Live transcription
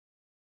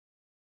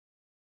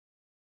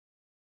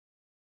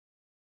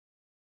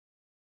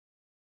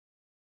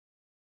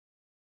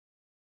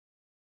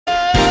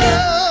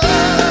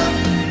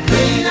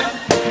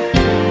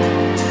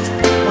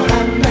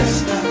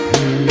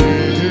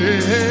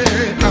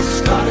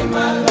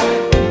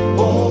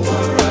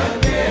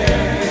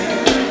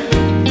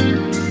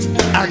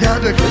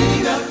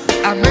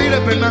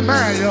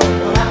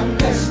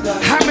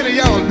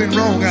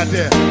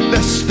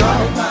Let's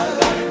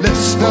stop. Let's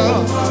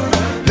stop.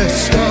 Let's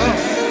stop.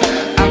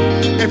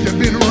 If you've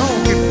been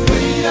wrong,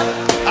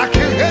 I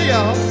can't hear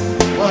y'all,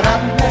 but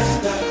I'm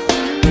messed up.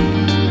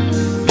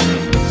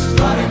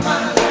 Starting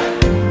my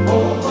life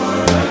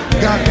over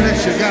again. God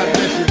bless you. God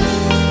bless you.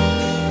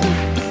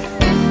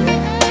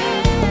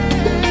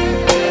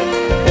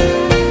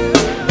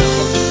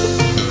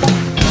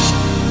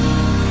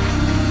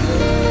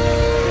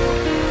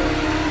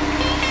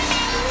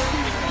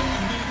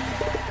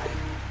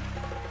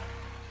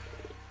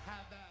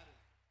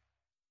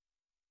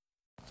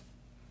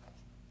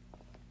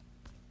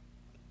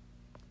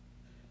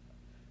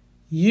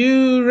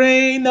 You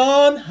reign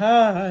on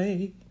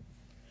high.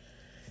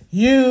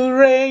 You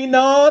reign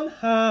on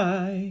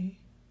high.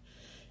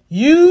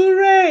 You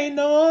reign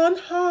on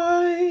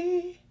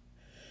high.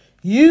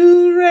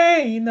 You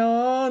reign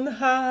on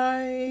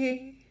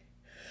high.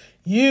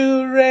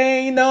 You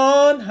reign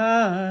on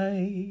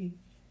high.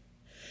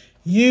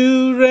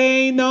 You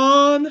reign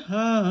on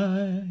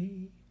high.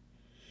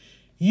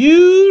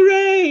 You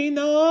reign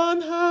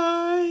on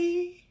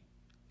high.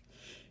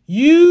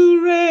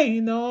 You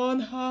reign on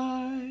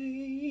high.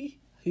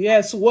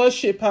 Yes,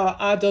 worship our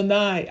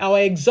Adonai, our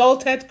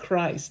exalted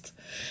Christ,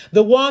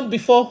 the one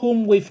before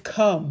whom we've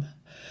come,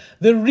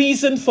 the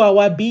reason for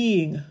our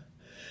being,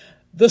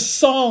 the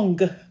song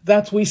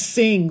that we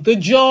sing, the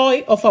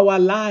joy of our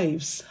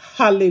lives.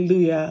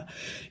 Hallelujah.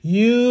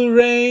 You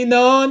reign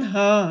on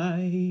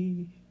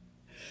high.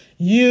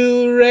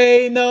 You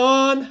reign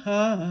on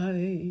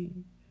high.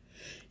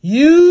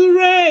 You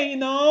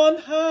reign on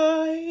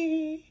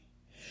high.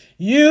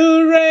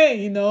 You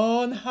reign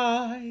on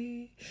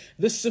high,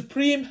 the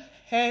supreme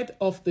head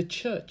of the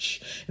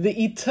church,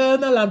 the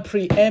eternal and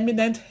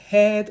preeminent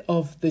head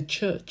of the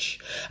church,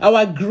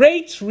 our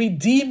great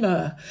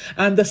Redeemer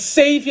and the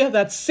Savior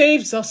that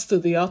saves us to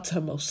the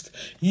uttermost.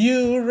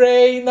 You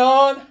reign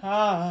on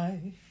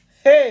high.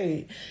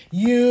 Hey,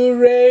 you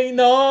reign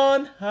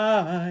on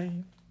high.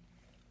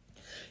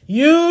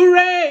 You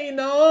reign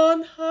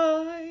on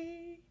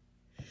high.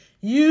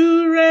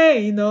 You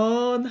reign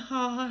on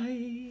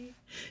high.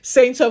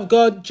 Saints of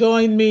God,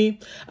 join me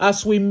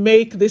as we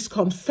make this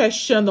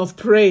confession of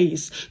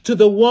praise to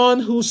the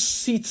one who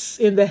sits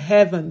in the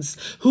heavens,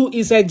 who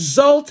is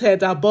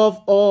exalted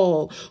above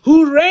all,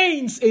 who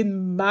reigns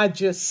in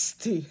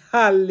majesty.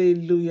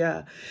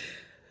 Hallelujah.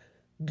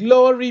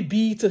 Glory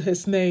be to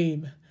his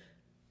name.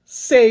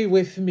 Say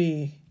with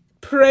me,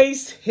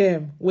 praise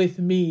him with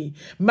me.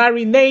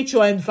 Marinate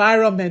your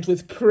environment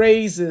with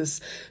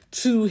praises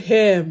to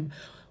him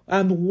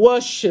and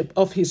worship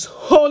of his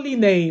holy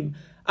name.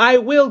 I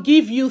will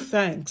give you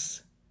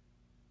thanks,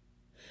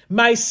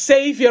 my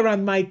Savior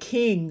and my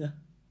King,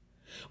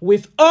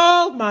 with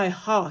all my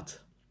heart.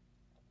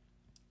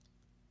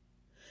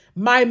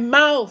 My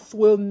mouth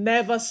will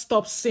never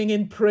stop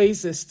singing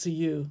praises to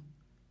you.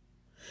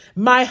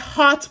 My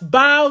heart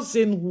bows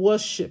in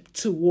worship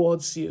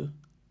towards you.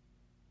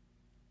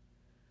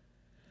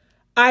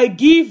 I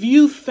give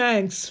you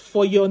thanks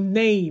for your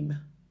name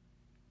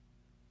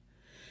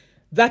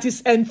that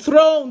is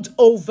enthroned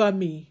over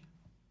me,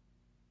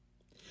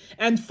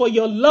 and for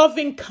your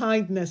loving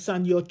kindness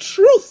and your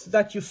truth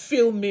that you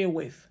fill me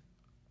with.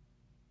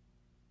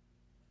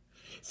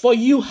 For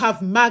you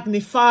have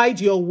magnified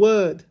your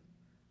word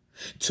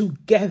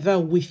together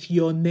with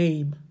your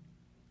name.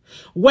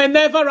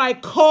 Whenever I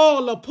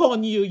call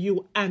upon you,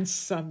 you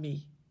answer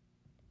me.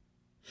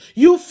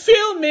 You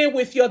fill me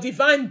with your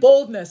divine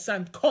boldness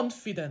and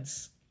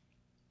confidence,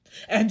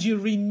 and you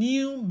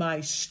renew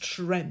my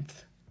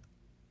strength.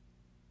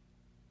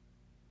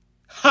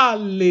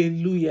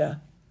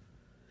 Hallelujah.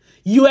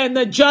 You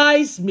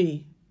energize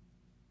me.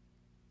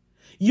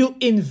 You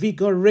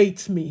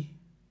invigorate me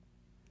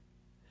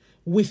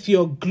with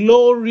your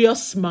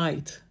glorious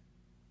might.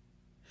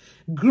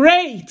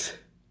 Great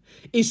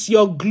is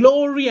your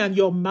glory and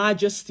your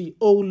majesty,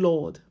 O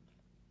Lord.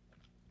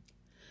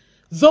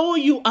 Though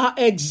you are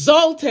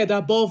exalted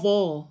above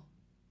all,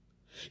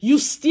 you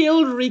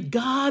still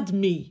regard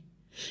me.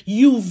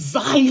 You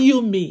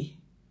value me.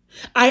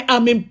 I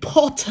am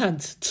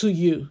important to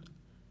you.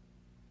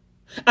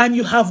 And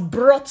you have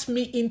brought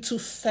me into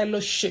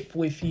fellowship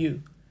with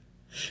you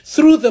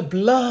through the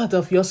blood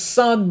of your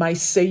Son, my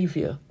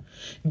Savior,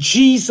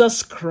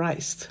 Jesus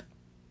Christ.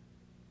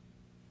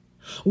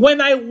 When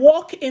I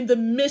walk in the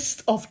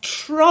midst of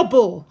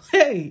trouble,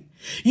 hey,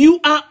 you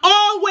are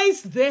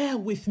always there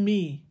with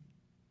me.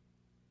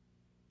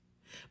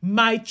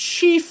 My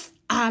chief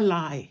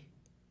ally,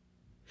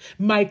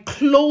 my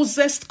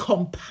closest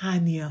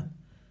companion,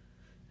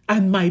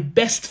 and my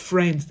best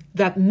friend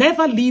that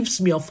never leaves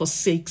me or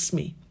forsakes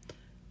me.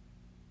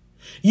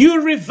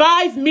 You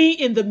revive me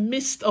in the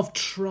midst of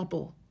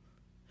trouble.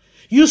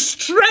 You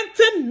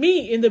strengthen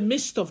me in the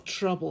midst of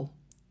trouble.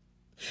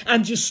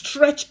 And you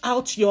stretch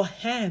out your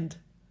hand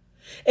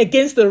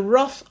against the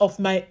wrath of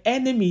my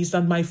enemies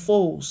and my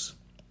foes.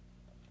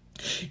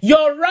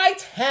 Your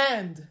right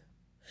hand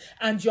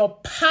and your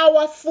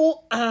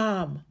powerful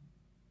arm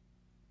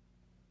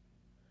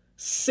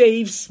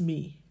saves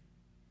me.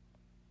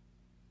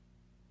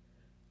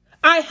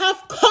 I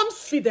have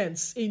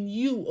confidence in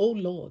you, O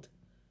Lord,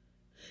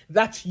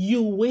 that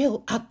you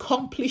will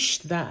accomplish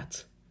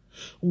that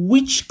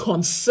which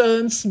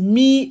concerns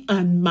me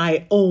and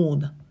my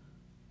own.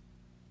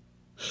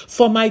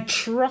 For my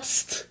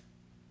trust,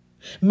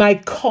 my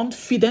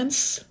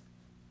confidence,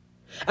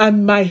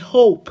 and my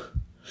hope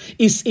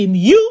is in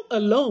you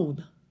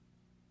alone.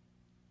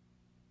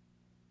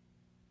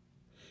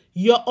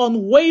 Your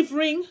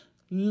unwavering,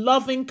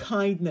 loving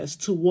kindness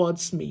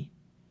towards me,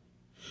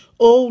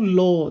 O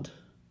Lord,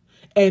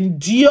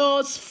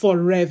 endures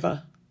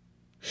forever.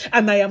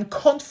 And I am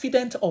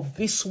confident of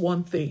this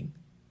one thing,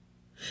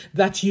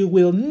 that you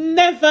will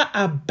never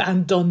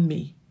abandon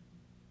me,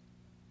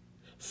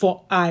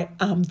 for I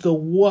am the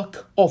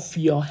work of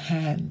your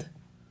hand,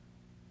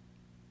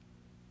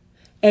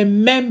 a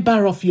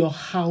member of your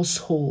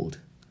household,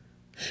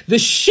 the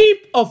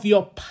sheep of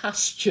your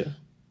pasture.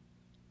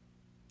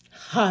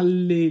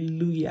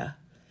 Hallelujah.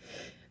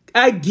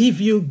 I give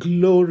you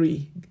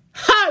glory.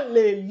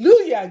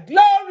 Hallelujah.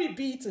 Glory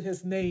be to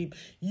his name.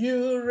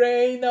 You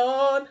reign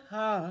on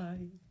high.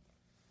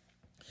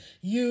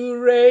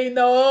 You reign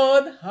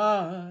on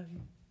high.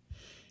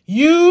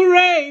 You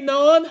reign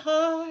on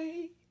high.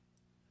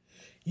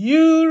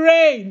 You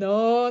reign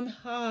on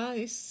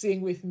high.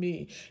 Sing with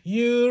me.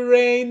 You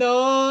reign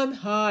on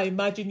high.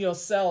 Imagine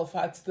yourself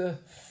at the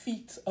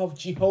feet of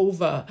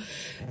Jehovah.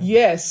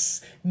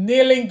 Yes,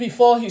 kneeling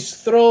before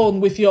his throne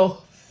with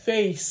your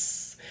face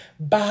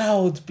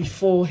bowed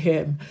before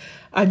him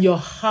and your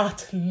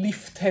heart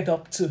lifted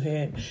up to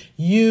him.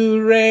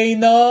 You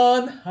reign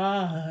on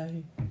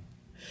high.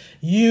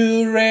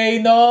 You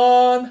reign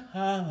on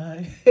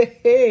high.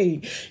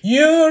 Hey,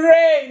 you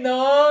reign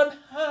on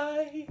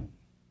high.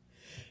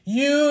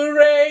 You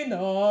reign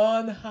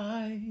on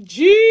high.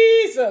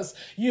 Jesus,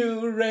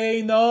 you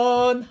reign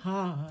on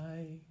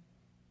high.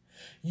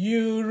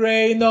 You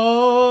reign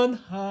on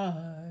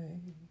high.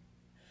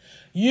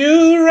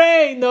 You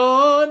reign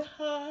on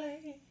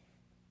high.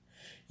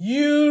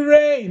 You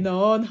reign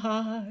on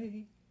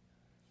high.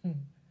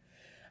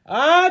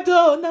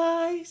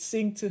 Adonai,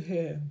 sing to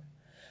him.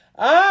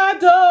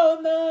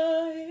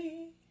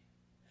 Adonai,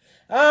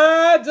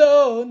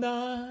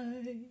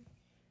 Adonai,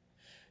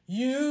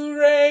 you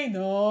reign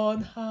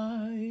on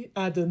high.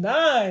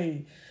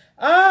 Adonai,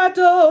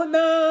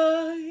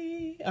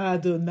 Adonai,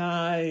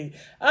 Adonai,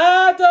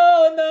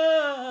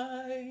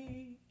 Adonai,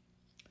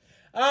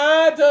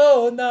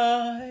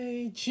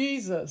 Adonai,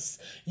 Jesus,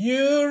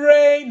 you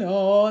reign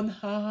on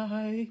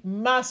high.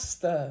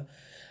 Master,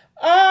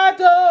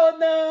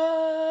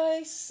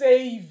 Adonai,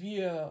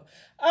 Savior,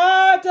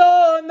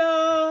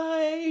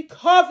 Adonai,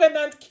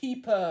 covenant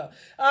keeper,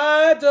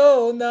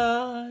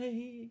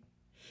 Adonai,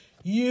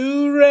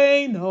 you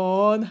reign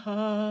on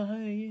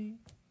high.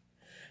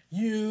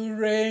 You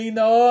reign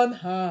on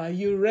high.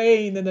 You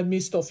reign in the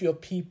midst of your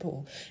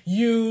people.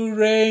 You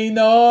reign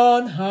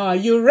on high.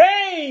 You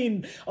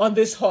reign on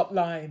this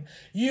hotline.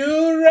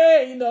 You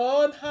reign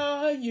on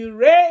high. You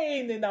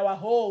reign in our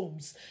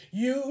homes.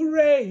 You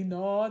reign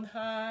on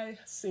high.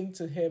 Sing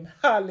to him.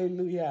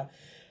 Hallelujah.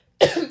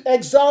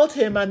 Exalt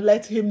him and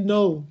let him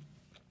know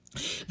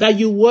that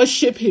you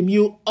worship him,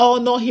 you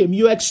honor him,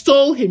 you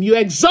extol him, you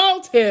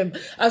exalt him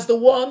as the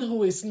one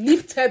who is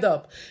lifted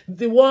up,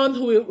 the one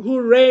who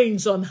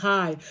reigns on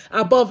high,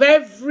 above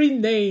every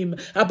name,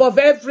 above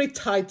every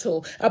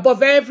title,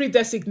 above every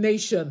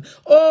designation,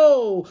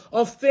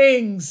 of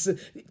things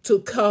to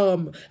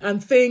come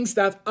and things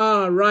that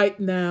are right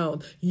now.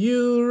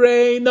 You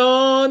reign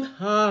on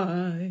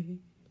high.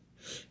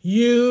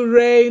 You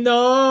reign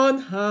on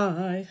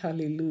high.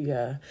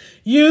 Hallelujah.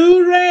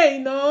 You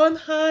reign on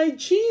high,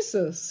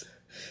 Jesus.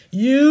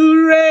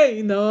 You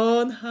reign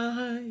on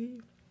high.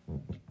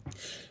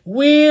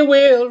 We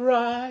will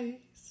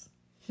rise.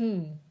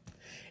 In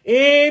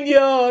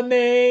your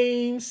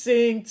name,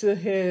 sing to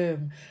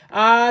him.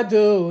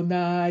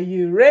 Adonai,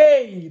 you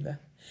reign.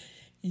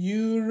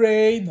 You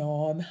reign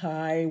on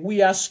high.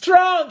 We are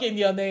strong in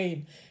your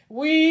name.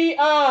 We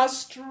are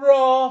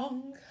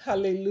strong.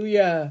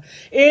 Hallelujah.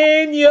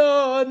 In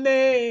your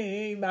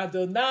name,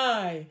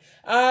 Adonai,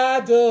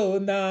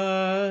 Adonai.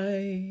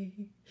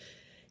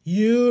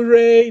 You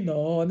reign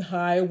on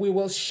high. We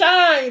will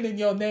shine in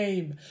your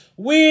name.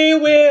 We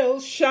will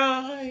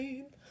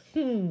shine.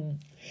 In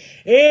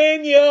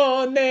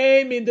your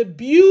name, in the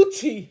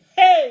beauty,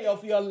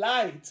 of your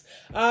light,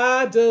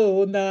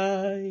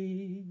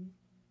 Adonai.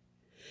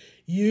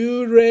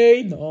 You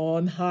reign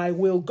on high.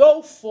 We'll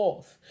go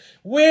forth.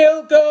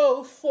 We'll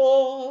go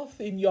forth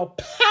in your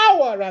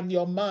power and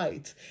your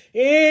might.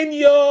 In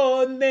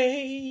your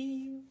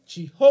name,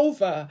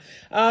 Jehovah,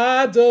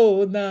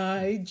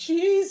 Adonai,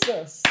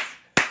 Jesus.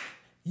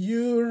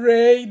 You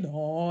reign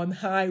on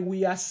high.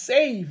 We are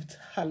saved.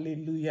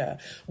 Hallelujah.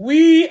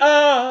 We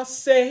are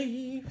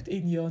saved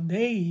in your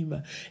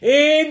name.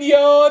 In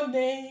your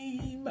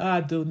name,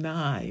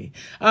 Adonai,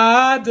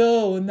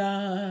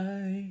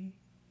 Adonai.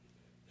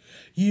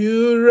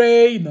 You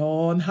reign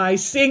on high.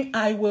 Sing,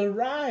 I will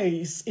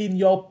rise in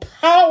your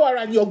power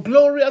and your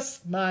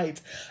glorious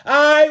might.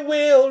 I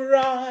will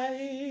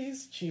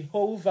rise,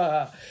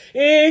 Jehovah,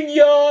 in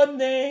your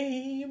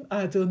name.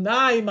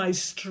 Adonai, my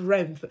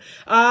strength.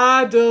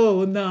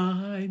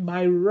 Adonai,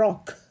 my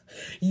rock.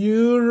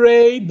 You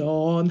reign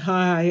on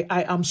high.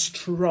 I am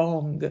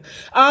strong.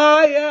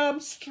 I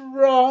am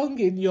strong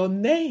in your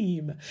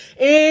name.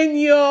 In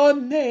your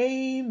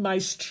name, my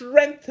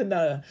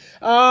strengthener,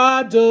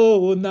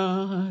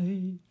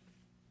 Adonai.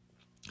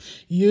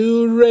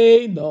 You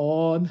reign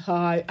on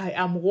high. I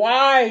am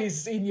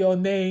wise in your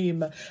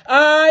name.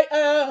 I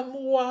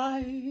am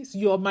wise.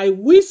 You're my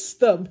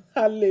wisdom.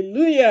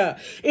 Hallelujah.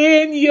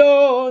 In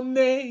your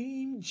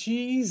name,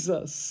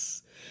 Jesus.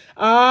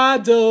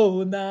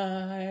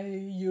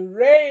 Adonai, you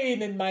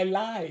reign in my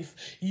life.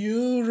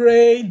 You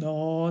reign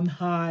on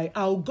high.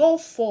 I'll go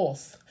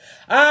forth.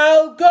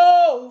 I'll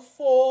go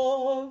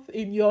forth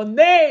in your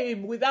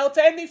name without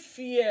any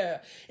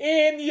fear.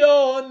 In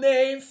your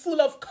name,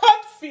 full of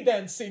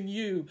confidence in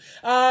you.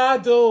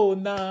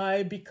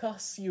 Adonai,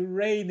 because you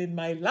reign in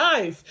my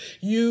life.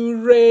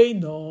 You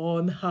reign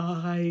on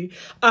high.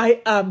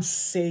 I am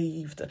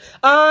saved.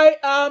 I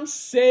am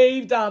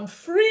saved. I'm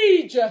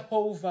free,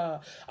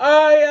 Jehovah.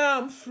 I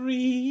am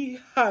free.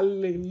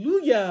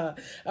 Hallelujah.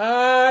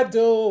 Adonai.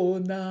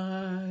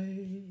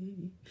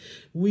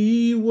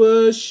 We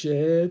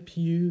worship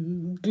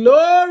you.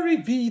 Glory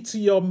be to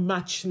your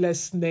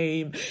matchless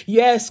name.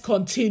 Yes,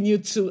 continue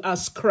to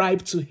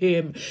ascribe to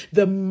him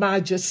the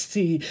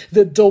majesty,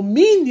 the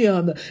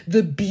dominion,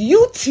 the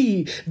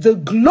beauty, the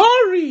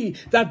glory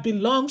that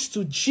belongs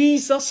to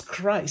Jesus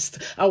Christ,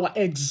 our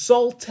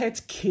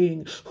exalted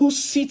King, who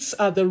sits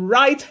at the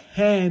right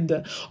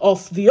hand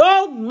of the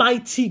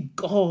Almighty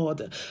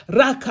God.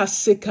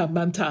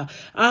 Rakasekamanta,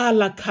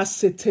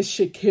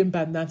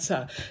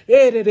 alakaseteshekembanata,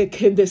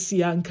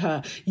 ererekendesi.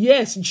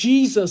 Yes,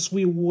 Jesus,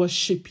 we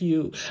worship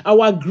you,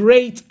 our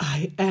great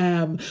I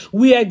am.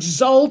 We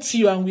exalt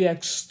you and we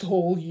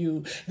extol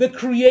you, the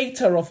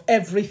creator of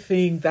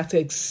everything that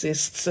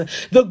exists,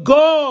 the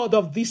God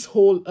of this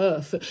whole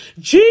earth.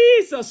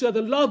 Jesus, you're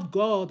the Lord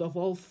God of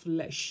all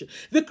flesh,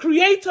 the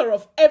creator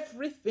of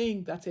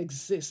everything that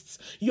exists.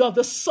 You're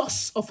the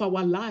source of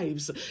our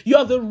lives.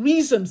 You're the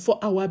reason for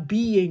our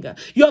being.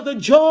 You're the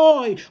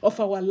joy of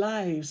our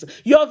lives.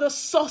 You're the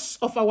source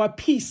of our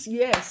peace.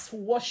 Yes,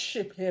 worship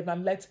him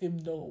and let him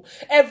know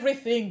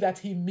everything that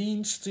he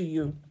means to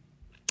you.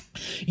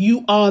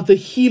 You are the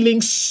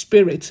healing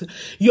spirit.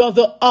 You're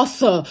the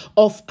author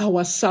of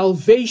our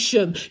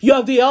salvation.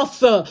 You're the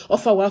author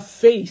of our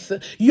faith.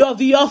 You're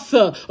the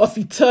author of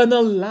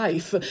eternal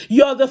life.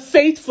 You're the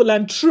faithful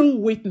and true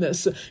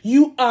witness.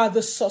 You are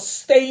the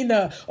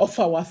sustainer of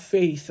our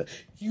faith.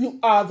 You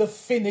are the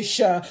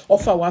finisher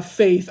of our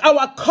faith.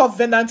 Our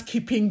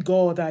covenant-keeping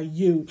God are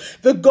you,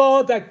 the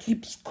God that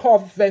keeps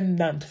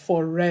covenant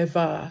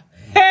forever.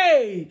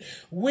 Hey,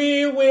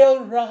 we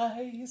will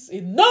rise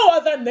in no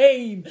other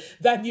name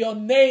than your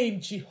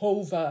name,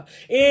 Jehovah.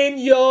 In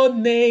your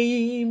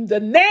name, the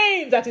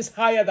name that is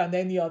higher than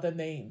any other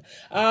name.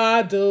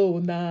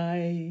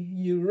 Adonai,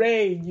 you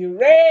reign, you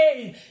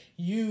reign.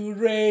 You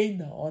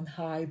reign on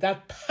high.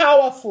 That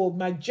powerful,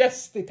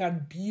 majestic,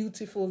 and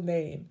beautiful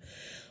name.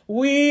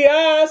 We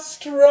are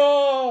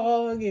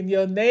strong in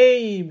your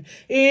name,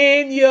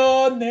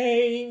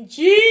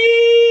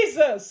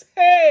 Jesus.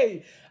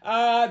 Hey,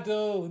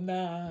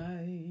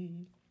 Adonai,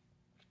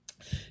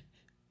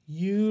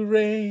 you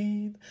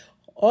reign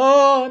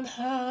on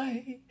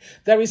high.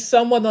 There is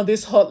someone on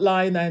this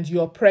hotline and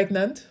you're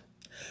pregnant.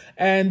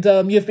 And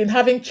you've been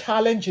having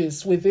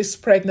challenges with this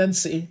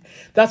pregnancy.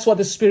 That's what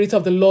the Spirit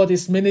of the Lord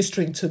is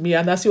ministering to me.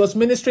 And as he was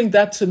ministering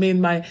that to me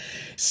in my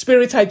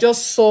spirit, I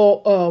just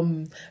saw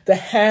the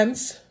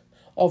hands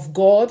of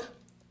God.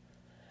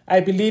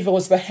 I believe it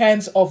was the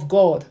hands of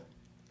God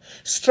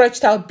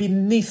stretched out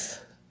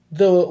beneath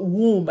the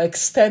womb,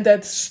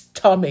 extended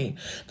tummy,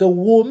 the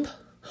womb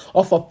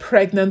of a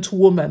pregnant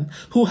woman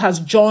who has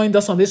joined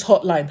us on this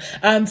hotline.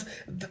 And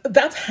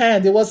that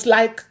hand, it was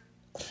like,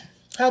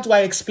 how do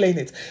I explain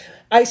it?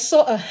 I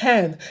saw a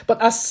hand, but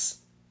as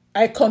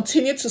I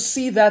continued to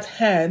see that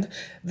hand,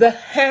 the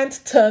hand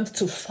turned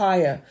to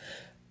fire.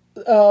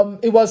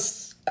 It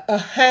was a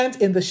hand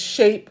in the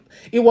shape,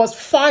 it was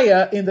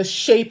fire in the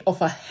shape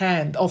of a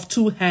hand, of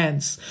two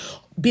hands,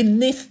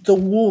 beneath the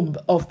womb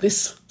of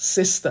this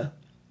sister.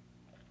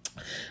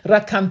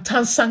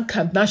 Rakantansan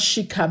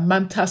kanashika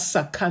manta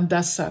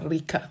sakanda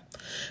sarika.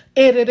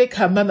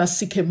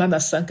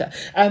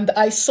 And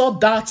I saw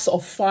darts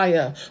of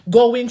fire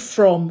going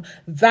from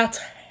that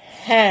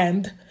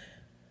hand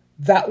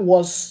that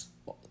was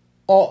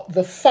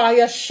the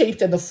fire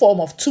shaped in the form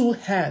of two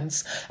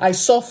hands. I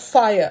saw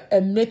fire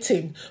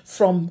emitting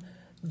from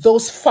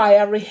those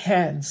fiery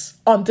hands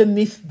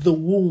underneath the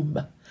womb.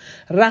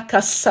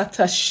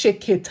 Rakasata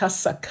sheketa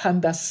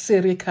sakanda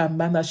sirika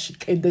mana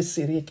shikende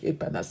sirike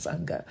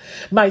panasanga.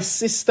 My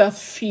sister,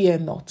 fear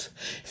not.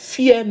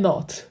 Fear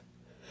not.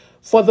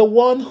 For the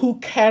one who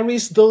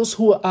carries those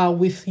who are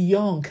with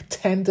young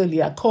tenderly,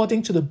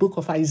 according to the book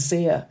of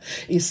Isaiah,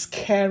 is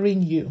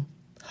carrying you.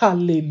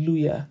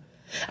 Hallelujah.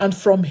 And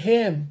from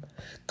him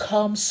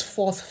comes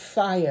forth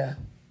fire,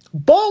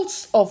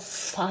 bolts of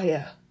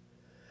fire,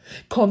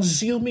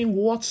 consuming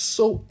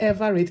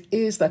whatsoever it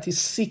is that is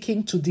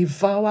seeking to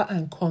devour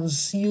and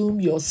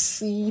consume your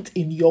seed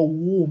in your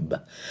womb.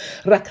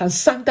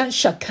 Rakasanda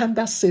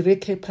shakanda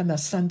sereke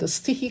panasanda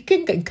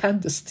stihiken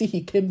gankanda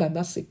stihiken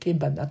banaseke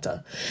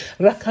banata.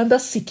 Rakanda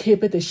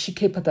sikebe de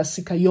shike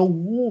padasika. Your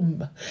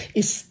womb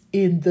is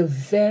in the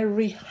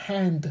very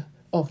hand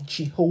of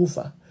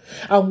Jehovah.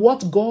 And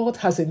what God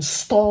has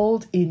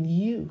installed in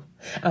you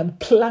and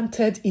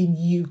planted in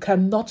you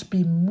cannot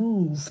be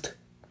moved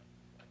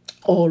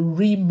or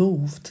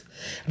removed.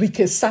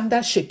 Rikesanda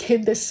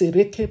shekende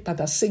sereke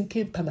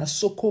padasenke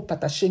panasoko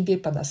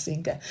padashenge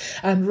padasenga.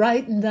 And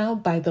right now,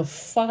 by the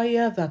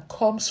fire that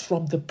comes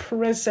from the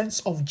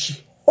presence of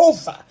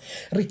Jehovah,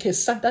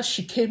 Rikesanda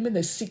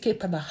shikemene sike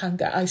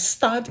panahanga, I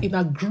stand in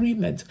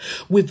agreement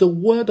with the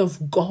word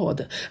of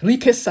God.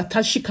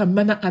 Rikesatashi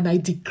kamana, and I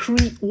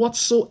decree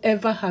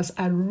whatsoever has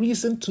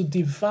arisen to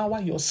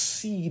devour your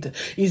seed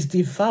is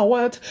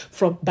devoured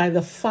by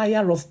the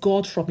fire of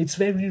God from its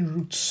very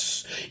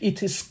roots.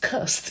 It is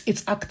cursed.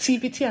 Its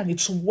activity and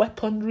its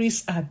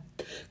weaponries are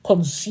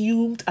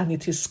consumed, and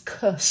it is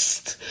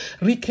cursed.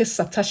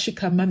 Rikesatashi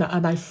kamana,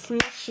 and I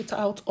flush it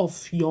out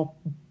of your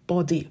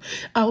body,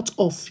 out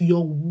of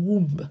your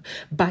womb,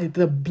 by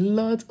the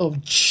blood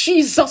of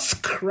Jesus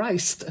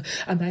Christ.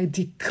 And I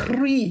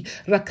decree,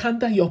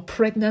 Rakanda, your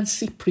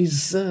pregnancy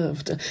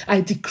preserved.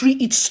 I decree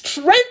it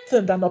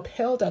strengthened and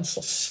upheld and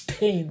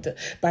sustained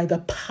by the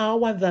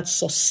power that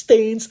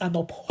sustains and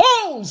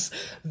upholds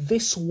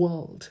this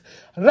world.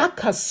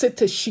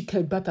 Rakasete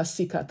shike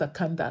batasika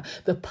takanda,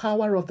 the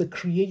power of the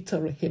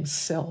Creator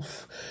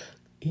himself.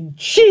 In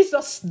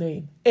Jesus'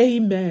 name,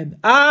 amen.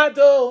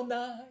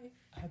 Adonai.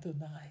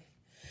 Adonai.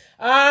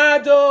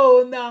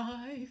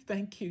 Adonai.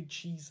 Thank you,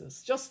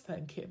 Jesus. Just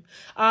thank him.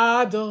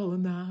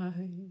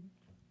 Adonai.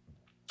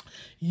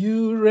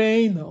 You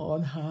reign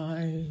on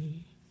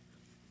high.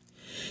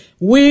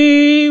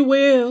 We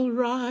will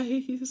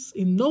rise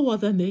in no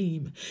other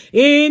name.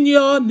 In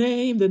your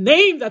name, the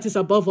name that is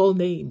above all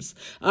names.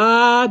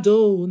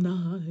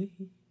 Adonai.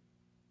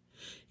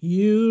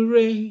 You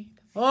reign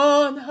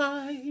on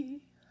high.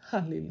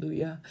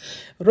 Hallelujah.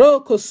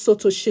 Roko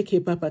soto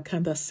sheke papa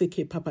kanda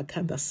seke papa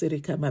kanda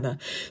sereka mana.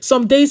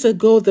 Some days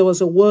ago, there was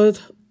a word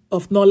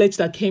of knowledge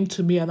that came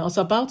to me, and I was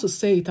about to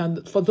say it.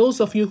 And for those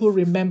of you who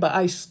remember,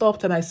 I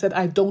stopped and I said,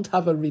 I don't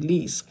have a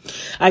release.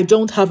 I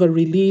don't have a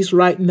release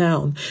right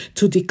now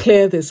to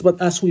declare this.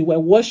 But as we were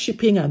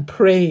worshiping and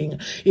praying,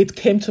 it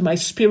came to my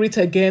spirit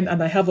again,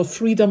 and I have a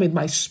freedom in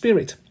my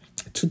spirit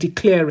to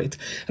declare it.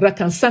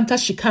 Rakansanta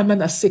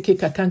Shikaman Aseke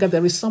Kakanga.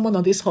 There is someone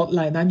on this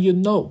hotline, and you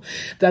know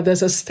that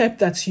there's a step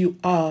that you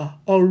are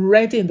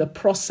already in the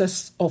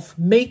process of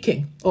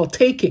making or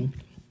taking.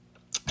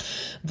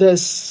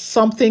 There's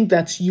something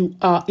that you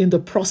are in the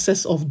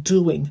process of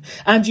doing,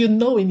 and you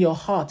know in your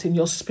heart, in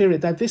your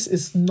spirit, that this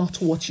is not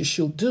what you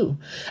should do.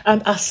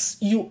 And as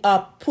you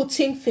are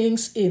putting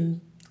things in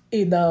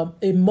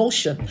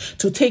motion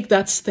to take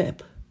that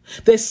step,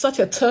 there's such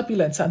a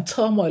turbulence and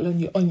turmoil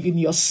in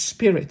your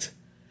spirit.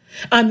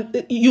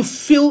 And you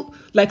feel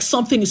like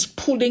something is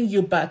pulling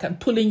you back,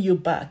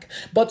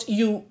 but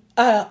you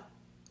are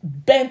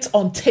bent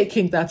on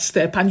taking that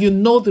step, and you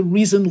know the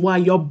reason why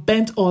you're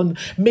bent on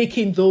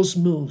making those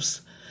moves.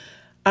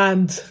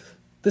 And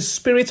the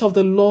Spirit of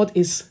the Lord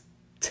is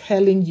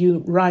telling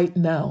you right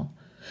now,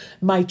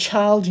 my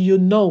child, you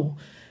know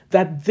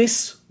that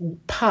this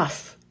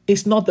path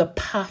is not the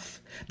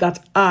path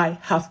that I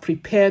have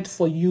prepared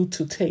for you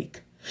to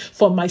take.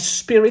 For my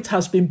spirit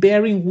has been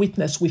bearing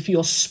witness with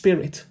your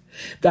spirit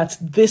that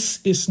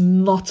this is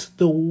not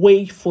the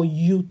way for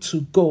you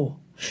to go.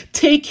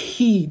 Take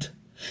heed,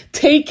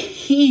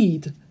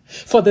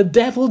 for the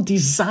devil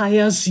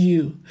desires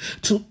you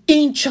to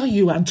injure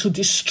you and to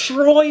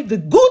destroy the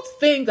good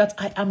thing that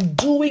I am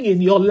doing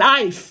in your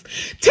life.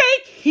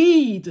 Take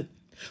heed,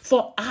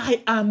 for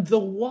I am the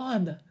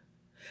one,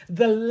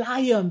 the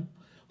lion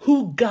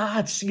who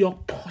guards your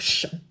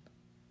portion.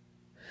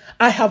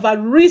 I have a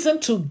reason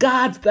to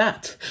guard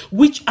that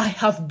which I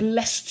have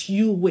blessed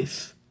you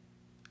with.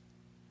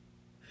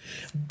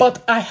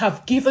 But I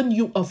have given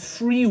you a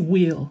free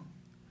will.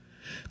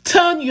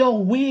 Turn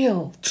your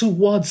will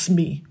towards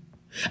me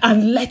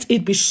and let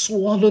it be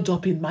swallowed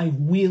up in my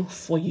will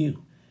for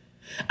you,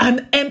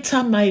 and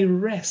enter my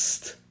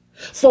rest.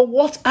 For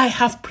what I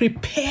have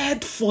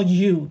prepared for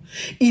you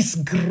is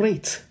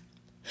great.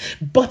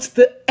 But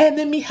the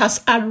enemy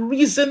has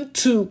arisen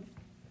to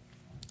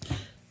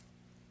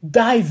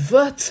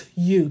divert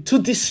you,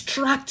 to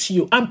distract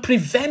you, and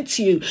prevent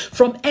you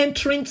from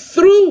entering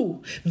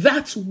through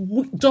that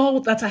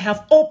door that I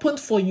have opened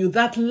for you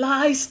that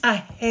lies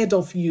ahead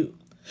of you.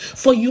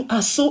 For you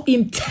are so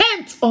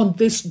intent on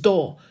this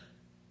door,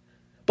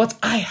 but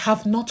I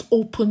have not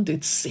opened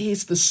it,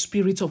 says the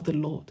Spirit of the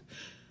Lord.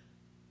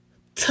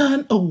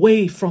 Turn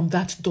away from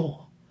that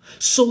door,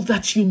 so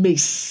that you may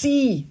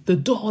see the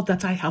door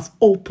that I have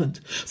opened,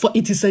 for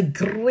it is a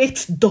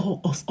great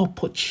door of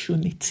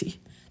opportunity.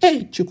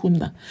 Hey,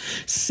 Chukuna,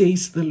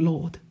 says the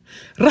Lord.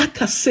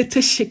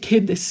 Rakasete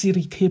shekende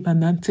sirike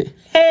manante.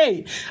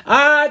 Hey,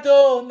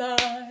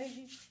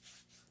 Adonai.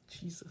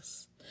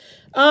 Jesus.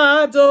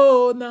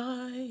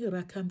 Adonai.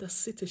 Rakanda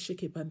sete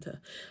shekebanta.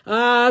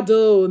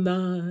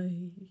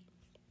 Adonai.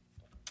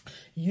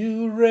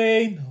 You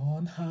reign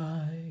on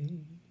high.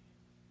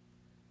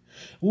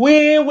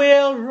 We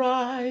will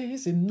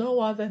rise in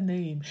no other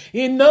name,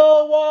 in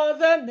no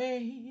other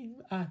name.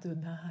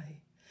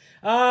 Adonai,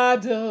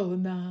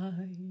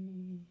 Adonai,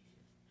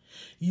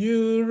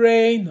 you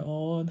reign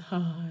on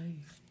high.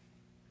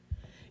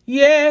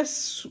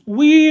 Yes,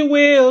 we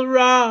will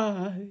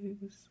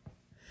rise.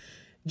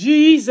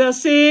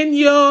 Jesus, in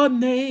your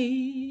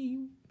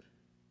name.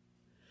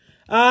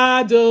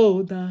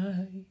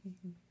 Adonai,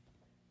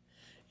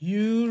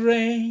 you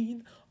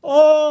reign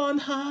on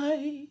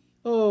high.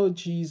 Oh,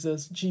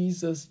 Jesus,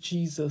 Jesus,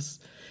 Jesus.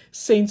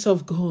 Saints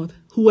of God,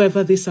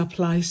 whoever this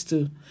applies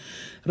to,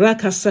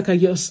 Rakasaka,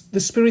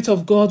 the Spirit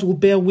of God will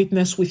bear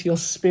witness with your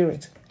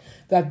spirit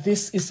that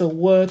this is a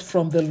word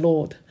from the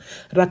Lord.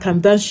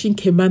 Rakandanshin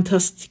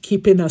Kemantas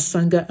Keeping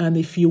Asanga. And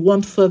if you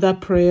want further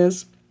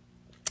prayers,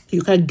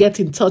 you can get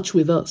in touch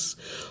with us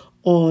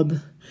on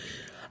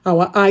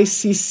our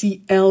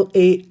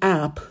ICCLA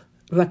app,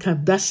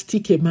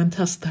 Rakandasti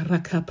Kemantas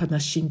Taraka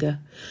Panashinga.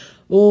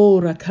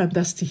 Oh,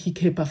 Rakandasti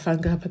Hike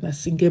Bafanga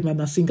Panasinge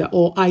Manasinga,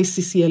 or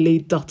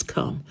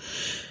ICCLA.com.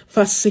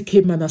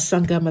 Fasike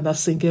Manasanga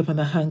Manasinge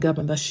Manahanga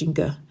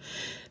Manashinga.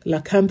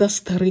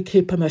 Lakandas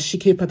Tarike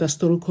Panashike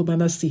Padastoruko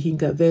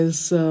Manasihinga.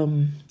 There's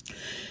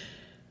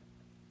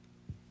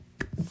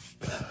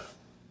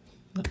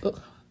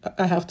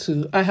I have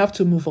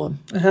to move on.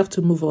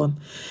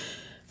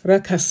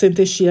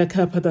 Rakasente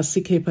Shiaka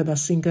Padasike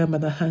Panasinga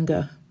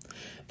Manahanga.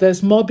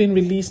 There's more being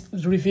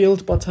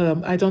revealed, but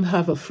I don't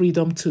have a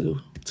freedom to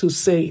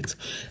say it.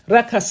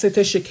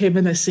 Rakasete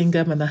shekemena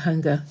singa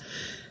manahanga.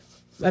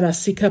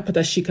 Manasika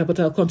padashika, but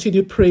I'll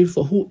continue praying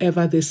for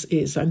whoever this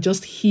is and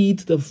just heed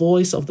the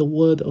voice of the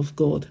word of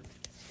God.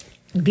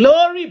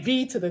 Glory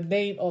be to the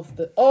name of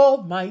the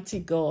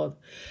Almighty God,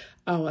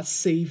 our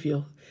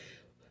Savior.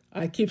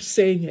 I keep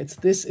saying it.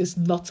 This is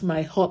not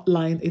my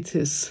hotline. It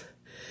is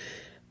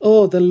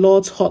the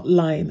Lord's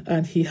hotline,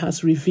 and he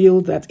has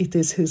revealed that it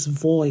is his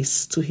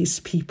voice to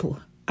his people.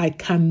 I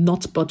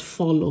cannot but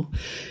follow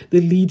the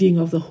leading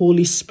of the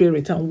Holy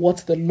Spirit and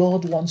what the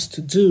Lord wants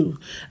to do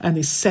and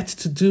is set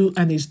to do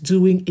and is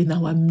doing in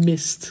our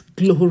midst.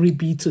 Glory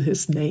be to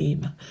his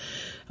name.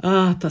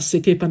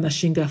 Taseke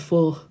Panashinga,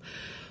 for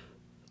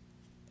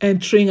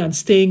entering and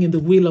staying in the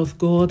will of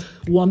God,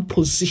 one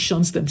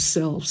positions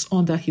themselves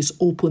under his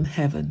open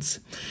heavens.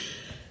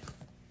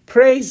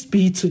 Praise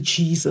be to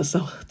Jesus.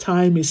 Our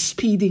time is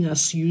speeding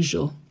as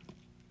usual.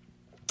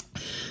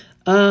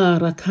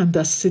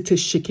 Rakanda sete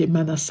shike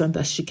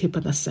manasanda shike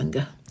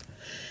panasanga.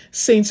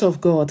 Saints of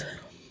God,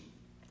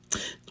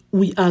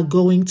 we are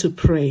going to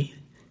pray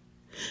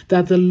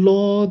that the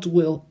Lord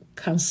will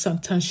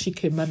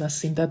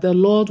that the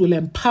Lord will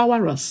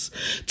empower us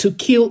to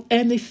kill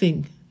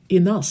anything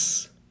in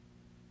us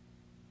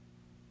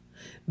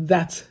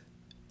that,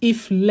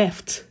 if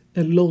left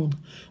alone,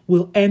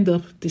 will end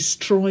up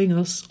destroying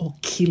us or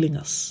killing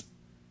us.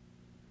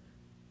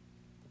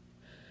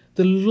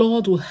 The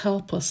Lord will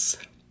help us.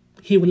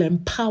 He will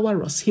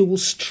empower us. He will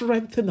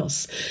strengthen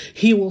us.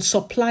 He will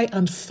supply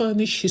and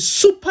furnish his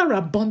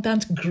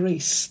superabundant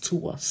grace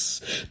to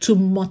us to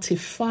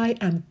mortify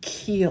and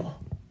kill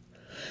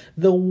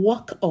the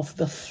work of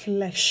the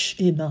flesh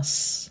in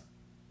us,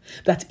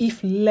 that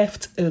if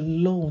left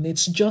alone,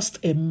 it's just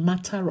a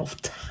matter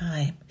of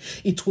time.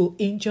 It will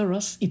injure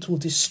us, it will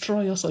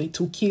destroy us, or it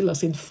will kill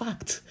us. In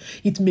fact,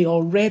 it may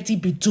already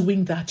be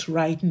doing that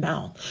right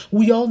now.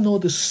 We all know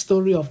the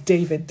story of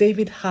David.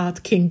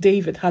 King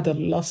David had a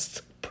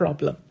lust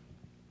problem.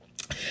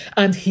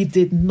 And he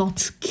did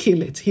not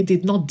kill it. He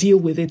did not deal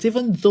with it,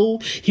 even though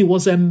he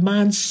was a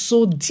man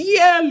so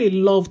dearly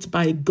loved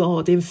by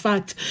God. In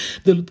fact,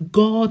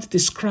 God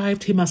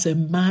described him as a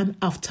man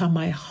after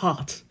my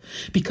heart,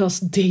 because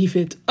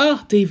David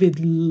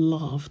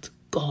loved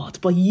God.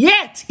 But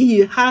yet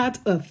he had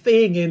a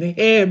thing in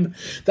him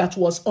that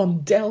was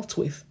undealt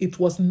with. It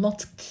was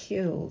not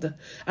killed.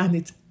 And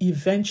it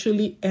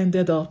eventually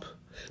ended up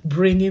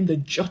bringing the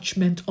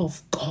judgment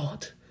of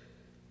God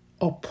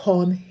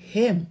upon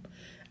him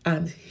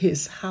and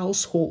his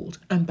household,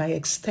 and by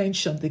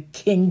extension the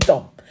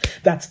kingdom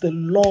that the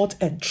Lord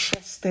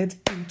entrusted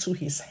into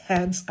his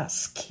hands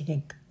as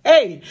king.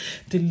 Hey,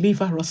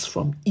 deliver us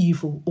from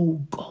evil,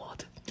 O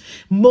God.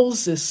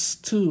 Moses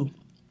too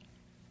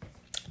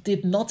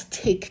did not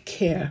take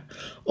care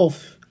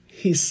of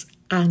his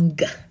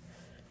anger.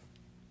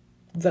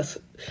 That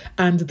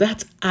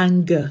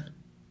anger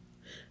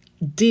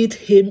did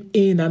him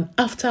in, and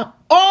after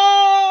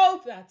all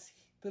that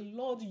the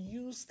Lord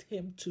used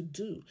him to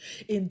do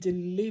in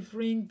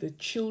delivering the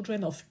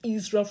children of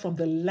Israel from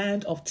the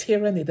land of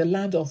tyranny, the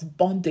land of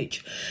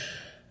bondage,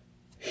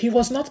 he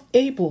was not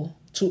able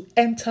to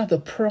enter the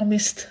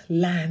promised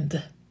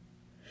land.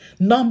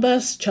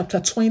 Numbers chapter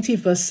 20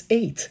 verse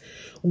 8,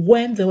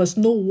 when there was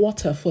no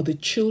water for the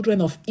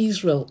children of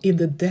Israel in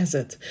the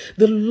desert,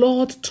 the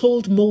Lord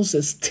told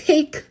Moses,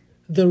 take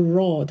the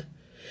rod,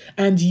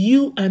 and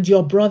you and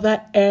your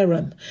brother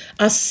Aaron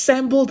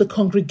assemble the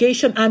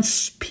congregation and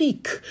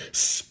speak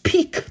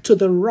to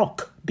the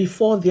rock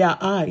before their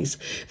eyes,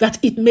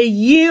 that it may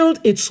yield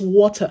its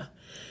water.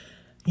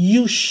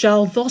 You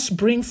shall thus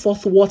bring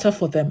forth water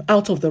for them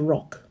out of the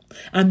rock,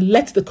 and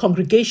let the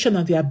congregation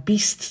and their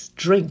beasts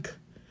drink.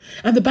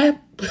 And the Bible,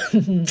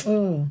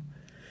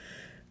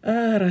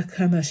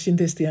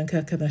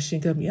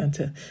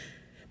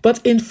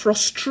 but in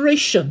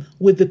frustration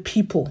with the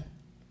people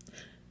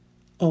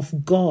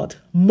of God,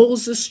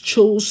 Moses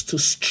chose to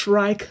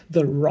strike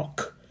the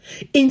rock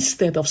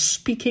instead of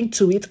speaking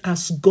to it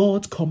as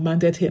God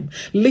commanded him.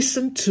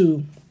 Listen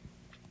to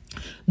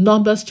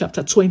Numbers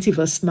chapter 20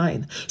 verse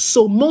 9.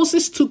 So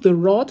Moses took the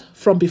rod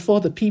from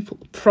before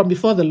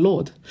the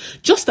Lord,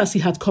 just as he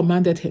had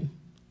commanded him.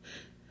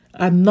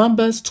 And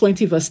Numbers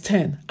 20 verse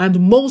 10,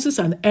 and Moses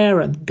and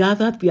Aaron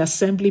gathered the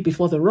assembly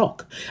before the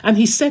rock. And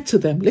he said to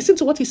them, listen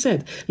to what he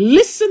said.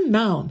 Listen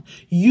now,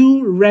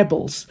 you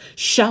rebels,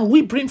 shall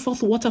we bring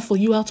forth water for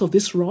you out of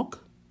this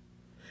rock?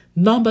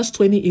 Numbers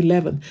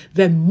 20:11.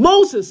 Then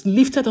Moses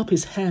lifted up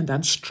his hand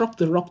and struck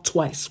the rock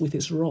twice with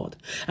his rod,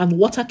 and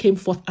water came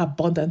forth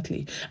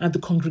abundantly, and the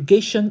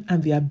congregation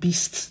and their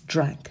beasts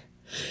drank.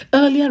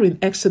 Earlier in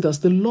Exodus,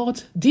 the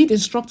Lord did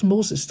instruct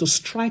Moses to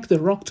strike the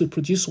rock to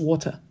produce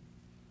water.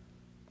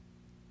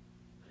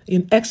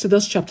 In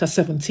Exodus chapter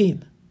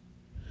 17,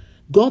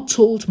 God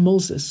told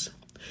Moses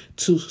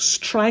to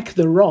strike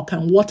the rock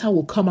and water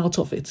will come out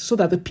of it so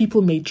that the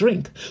people may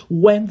drink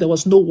when there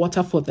was no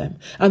water for them.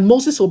 And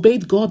Moses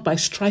obeyed God by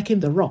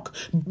striking the rock.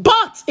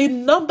 But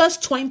in Numbers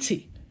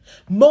 20,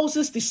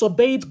 Moses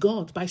disobeyed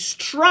God by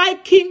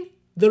striking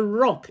the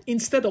rock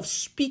instead of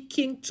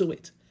speaking to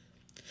it.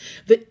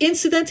 The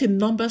incident in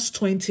Numbers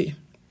 20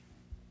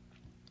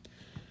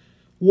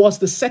 was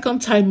the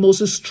second time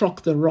Moses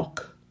struck the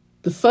rock.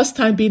 The first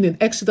time being in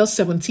Exodus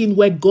 17,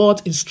 where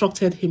God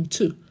instructed him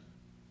to.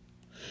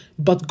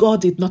 But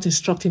God did not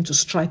instruct him to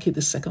strike it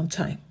the second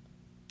time.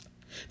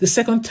 The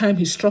second time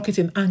he struck it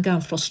in anger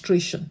and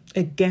frustration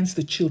against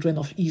the children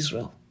of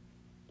Israel.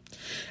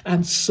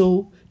 And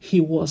so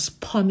he was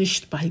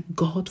punished by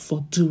God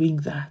for doing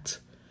that.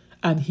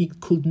 And he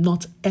could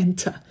not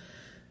enter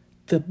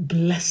the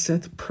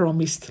blessed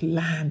promised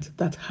land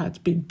that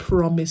had been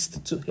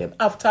promised to him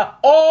after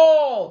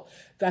all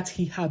that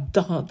he had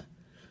done.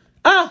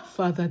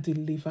 Father,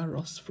 deliver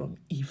us from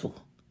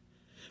evil.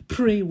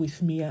 Pray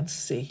with me and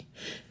say,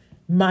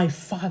 my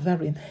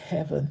Father in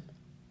heaven,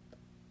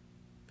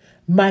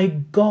 my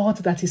God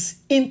that is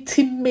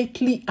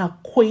intimately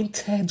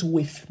acquainted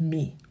with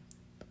me,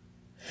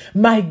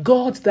 my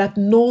God that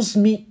knows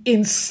me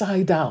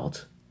inside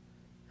out,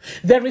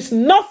 there is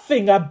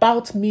nothing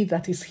about me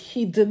that is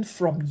hidden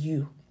from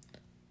you.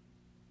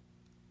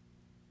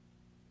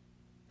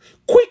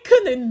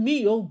 Quicken in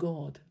me, O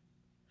God,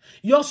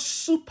 your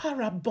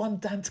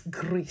superabundant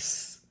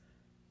grace,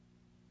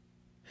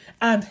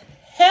 and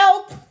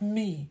help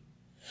me,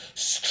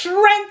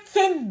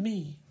 strengthen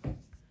me,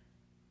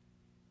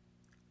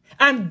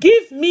 and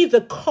give me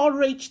the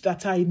courage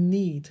that I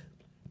need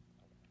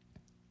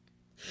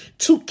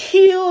to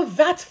kill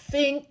that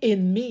thing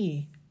in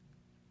me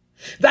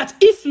that,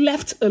 if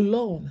left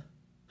alone,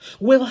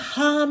 will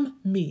harm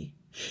me,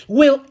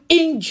 will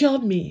injure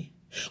me,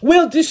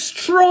 will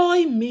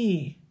destroy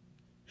me,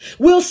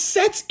 will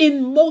set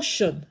in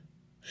motion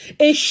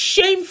a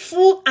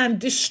shameful and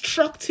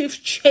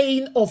destructive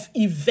chain of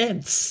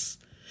events.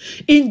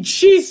 In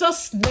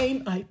Jesus'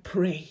 name I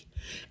pray.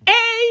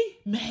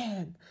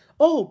 Amen.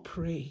 Oh,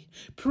 pray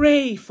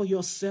for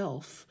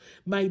yourself,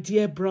 my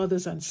dear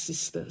brothers and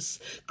sisters.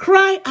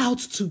 Cry out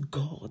to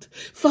God.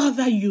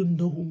 Father, you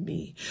know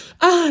me.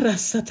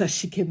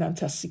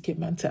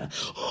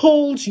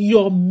 Hold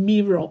your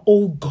mirror,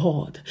 oh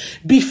God,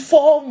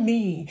 before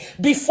me,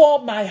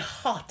 before my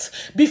heart,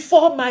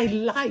 before my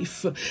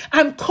life,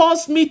 and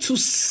cause me to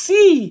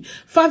see,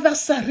 Father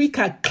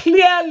Sarika,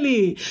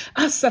 clearly,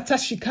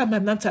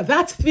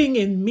 that thing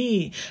in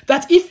me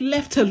that, if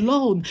left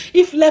alone,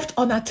 if left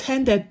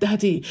unattended,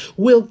 Daddy,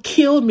 will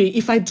kill me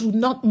if I do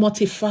not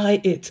mortify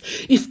it,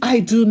 if I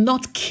do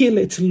not kill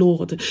it,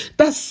 Lord.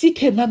 I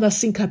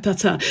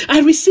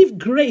receive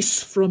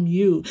grace from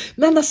you.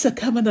 I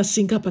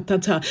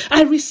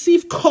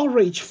receive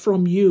courage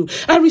from you.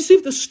 I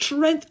receive the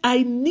strength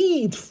I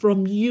need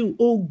from you,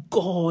 oh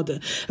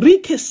God,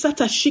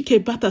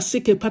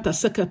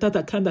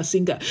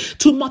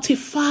 to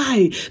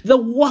mortify the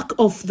work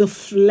of the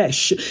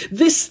flesh,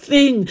 this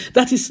thing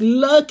that is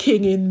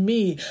lurking in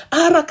me,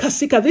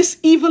 this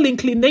evil evil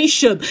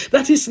inclination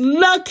that is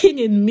lurking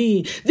in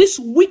me, this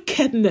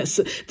wickedness,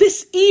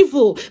 this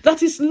evil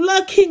that is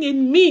lurking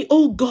in me,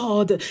 oh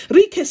God,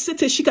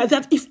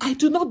 that if I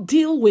do not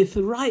deal with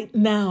right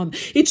now,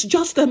 it's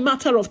just a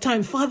matter of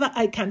time. Father,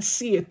 I can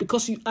see it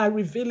because you are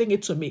revealing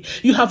it to me.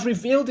 You have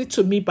revealed it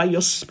to me by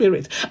your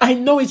Spirit. I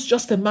know it's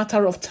just a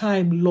matter of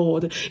time,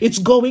 Lord. It's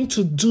going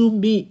to do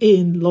me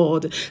in,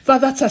 Lord.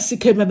 Father,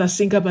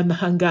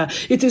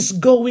 it is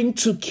going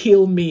to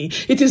kill me.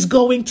 It is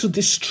going to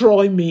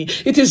destroy me.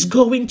 It is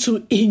going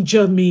to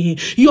injure me.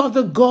 You are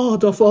the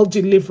God of all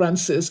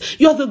deliverances.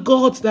 You are the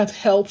God that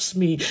helps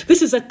me.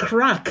 This is a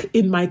crack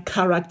in my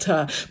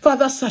character.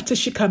 Father, this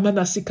is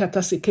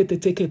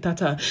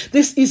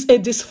a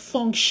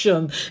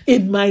dysfunction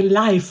in my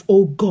life,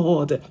 oh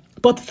God.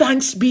 But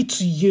thanks be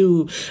to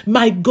you,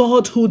 my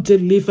God who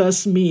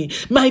delivers me,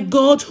 my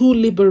God who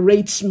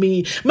liberates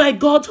me, my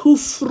God who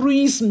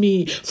frees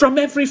me from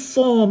every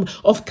form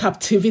of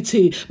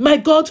captivity, my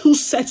God who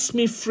sets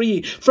me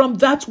free from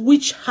that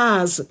which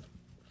has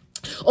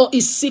or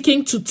is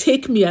seeking to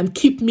take me and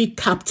keep me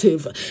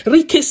captive.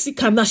 I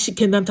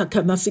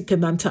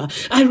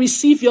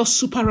receive your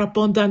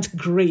superabundant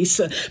grace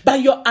by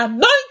your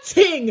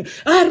anointing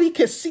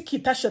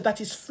that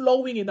is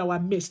flowing in our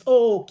midst.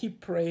 Oh,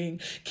 keep praying,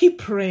 keep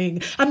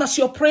praying. And as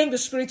you're praying, the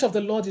Spirit of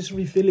the Lord is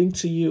revealing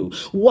to you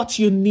what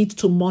you need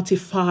to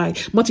mortify.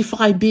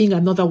 Mortify being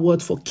another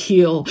word for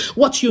kill.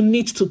 What you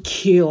need to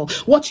kill,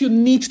 what you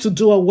need to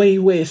do away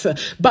with.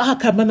 By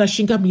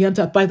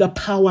the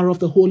power of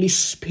the Holy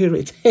Spirit.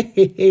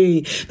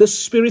 The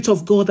Spirit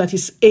of God that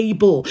is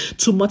able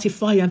to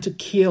mortify and to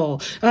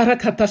kill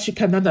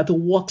the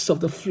works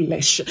of the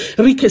flesh.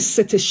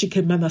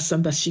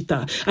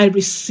 I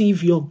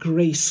receive your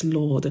grace,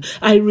 Lord.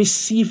 I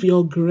receive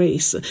your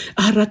grace.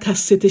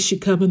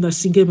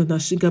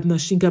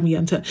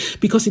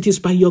 Because it is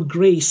by your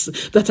grace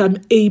that I'm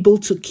able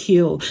to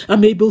kill,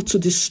 I'm able to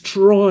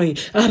destroy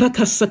and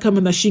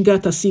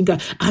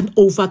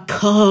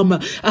overcome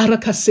and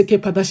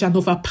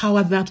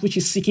overpower that which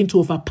is seeking to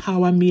overpower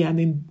me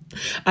and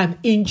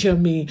injure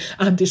me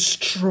and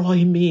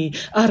destroy me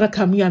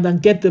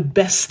and get the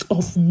best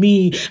of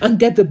me and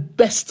destroy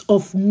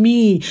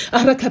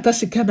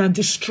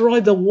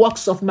the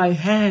works of my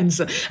hands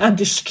and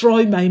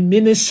destroy my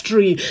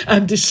ministry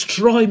and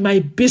destroy my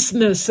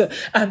business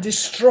and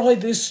destroy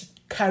this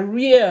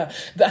career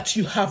that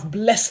you have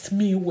blessed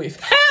me with.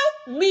 Help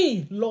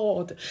me,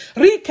 Lord.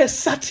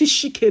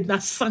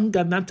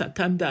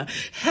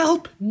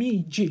 Help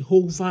me,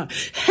 Jehovah.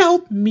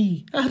 Help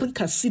me.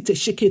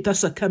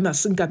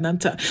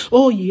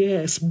 Oh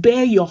yes,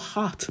 bear your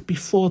heart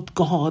before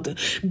God.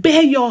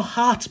 Bear your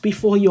heart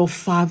before your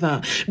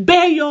Father.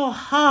 Bear your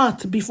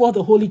heart before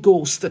the Holy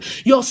Ghost,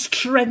 your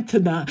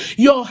strengthener,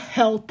 your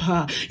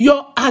helper,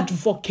 your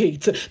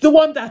advocate, the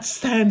one that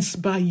stands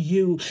by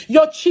you,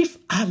 your chief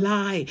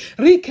ally.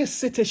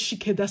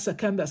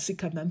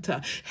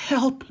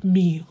 Help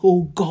me,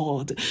 oh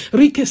God,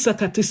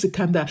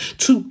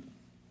 to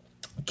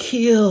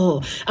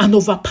kill and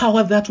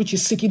overpower that which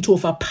is seeking to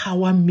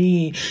overpower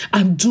me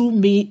and do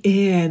me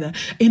in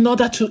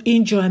order to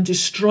injure and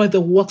destroy the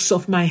works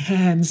of my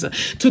hands,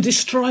 to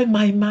destroy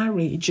my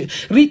marriage.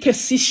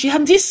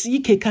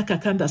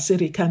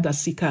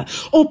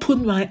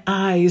 Open my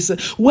eyes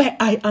where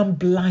I am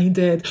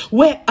blinded,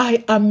 where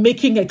I am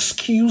making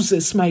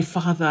excuses, my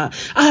Father.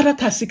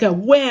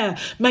 Where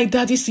my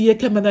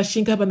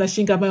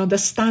my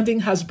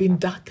understanding has been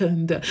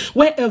darkened,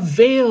 where a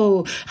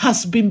veil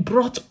has been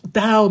brought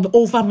down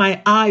over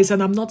my eyes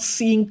and I'm not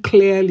seeing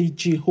clearly,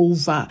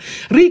 Jehovah.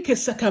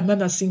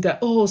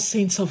 Oh,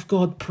 saints of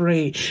God,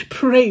 pray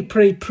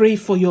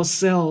for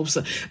yourselves.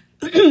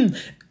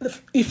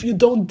 If you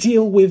don't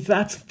deal with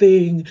that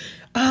thing,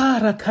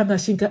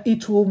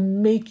 it will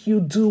make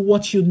you do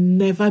what you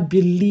never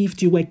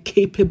believed you were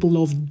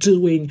capable of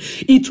doing.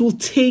 It will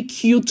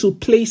take you to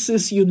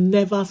places you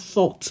never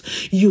thought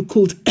you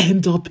could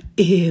end up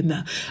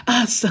in.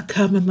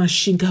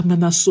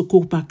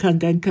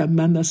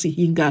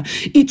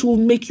 It will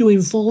make you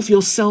involve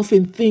yourself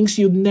in things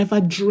you never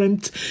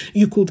dreamt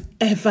you could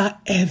ever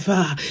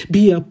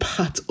be a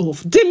part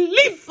of.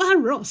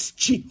 Deliver us,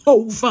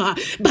 Jehovah,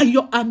 by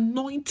your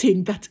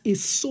anointing that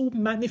is so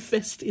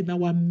manifest in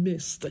our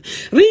midst.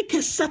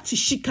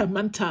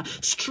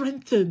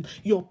 Strengthen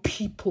your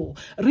people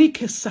and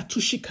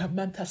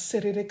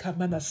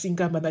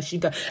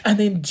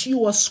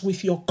endue us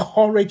with your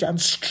courage and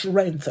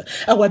strength,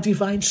 our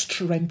divine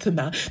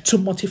strengthener, to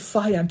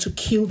mortify and to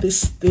kill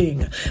this thing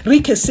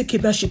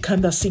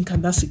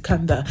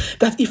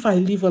that if I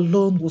live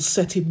alone will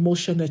set in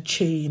motion a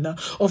chain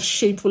of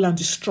shameful and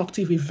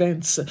destructive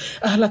events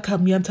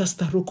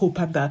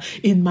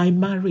in my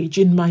marriage,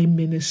 in my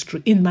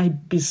ministry, in my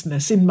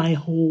business, in my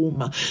home,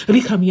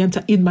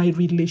 in my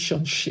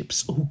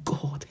relationships. Oh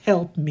God,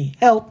 help me,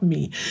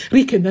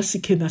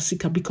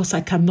 because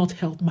I cannot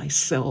help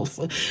myself.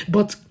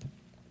 But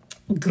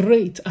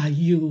Great are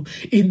you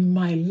in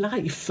my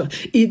life,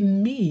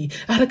 in me,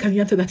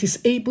 Arakanyanta, that is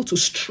able to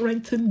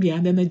strengthen me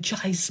and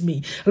energize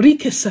me.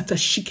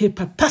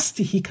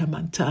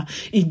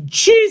 In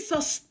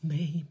Jesus'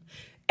 name,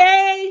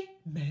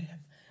 amen.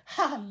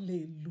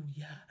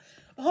 Hallelujah.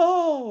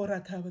 Oh,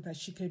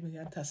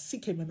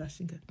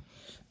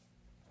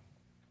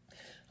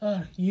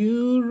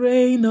 you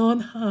reign on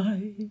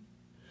high.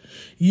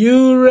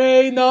 You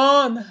reign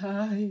on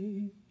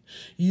high.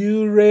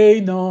 You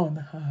reign on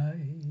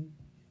high.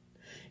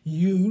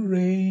 You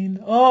reign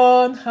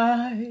on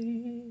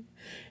high.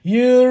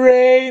 You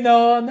reign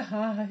on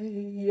high.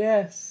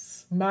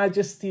 Yes,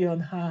 majesty on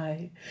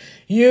high.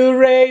 You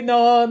reign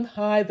on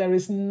high. There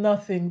is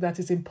nothing that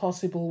is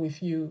impossible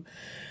with you.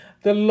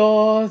 The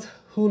Lord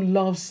who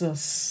loves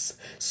us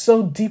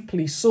so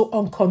deeply, so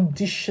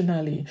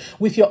unconditionally,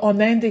 with your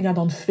unending and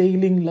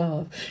unfailing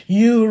love.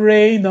 You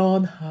reign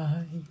on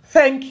high.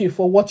 Thank you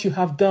for what you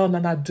have done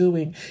and are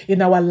doing in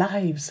our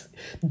lives,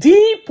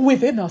 deep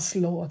within us,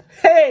 Lord.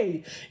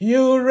 Hey,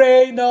 you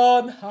reign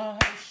on high.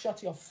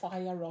 Shut your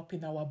fire up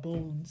in our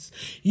bones.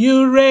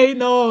 You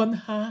reign on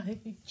high,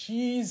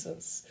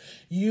 Jesus.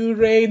 You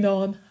reign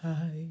on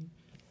high.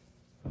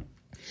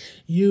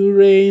 You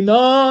reign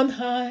on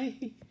high.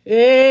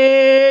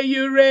 Hey,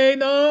 you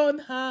reign on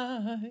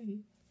high.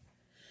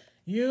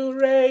 You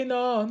reign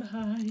on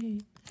high.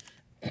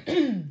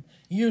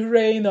 You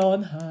reign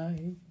on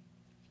high.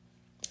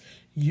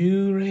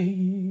 You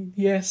reign,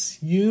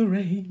 yes, you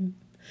reign.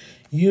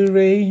 You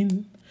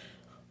reign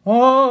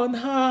on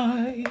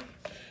high.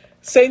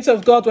 Saints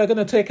of God, we're going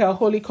to take our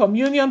Holy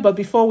Communion, but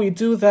before we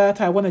do that,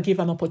 I want to give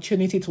an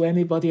opportunity to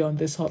anybody on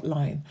this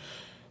hotline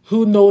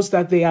who knows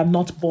that they are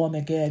not born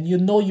again. You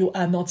know you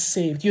are not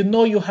saved. You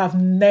know you have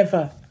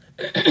never,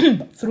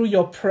 through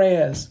your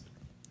prayers,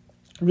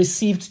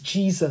 received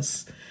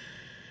Jesus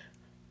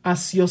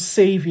as your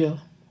Savior,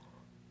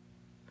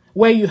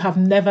 where you have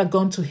never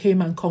gone to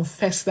him and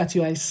confessed that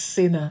you are a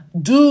sinner,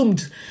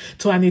 doomed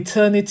to an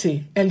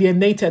eternity,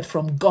 alienated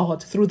from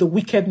God through the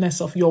wickedness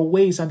of your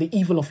ways and the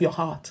evil of your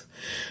heart.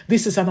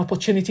 This is an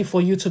opportunity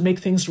for you to make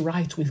things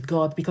right with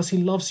God, because he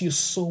loves you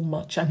so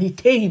much. And he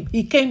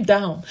came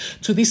down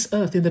to this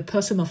earth in the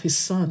person of his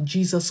Son,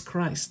 Jesus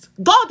Christ,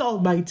 God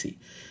Almighty.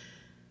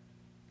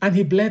 And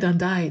he bled and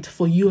died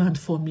for you and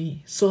for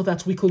me so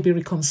that we could be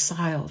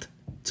reconciled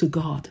to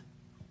God.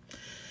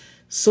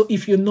 So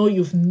if you know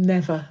you've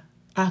never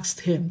asked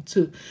him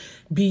to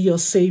be your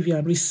Savior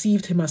and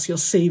received him as your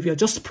Savior,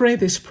 just pray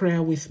this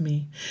prayer with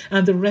me.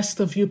 And the rest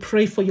of you,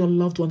 pray for your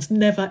loved ones.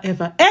 Never,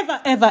 ever, ever,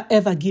 ever,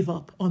 ever give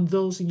up on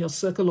those in your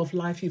circle of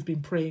life you've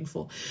been praying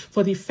for.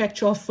 For the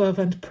effectual,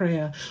 fervent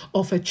prayer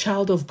of a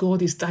child of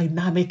God is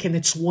dynamic and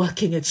it's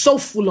working. It's so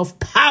full of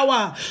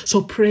power.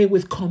 So pray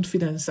with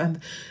confidence and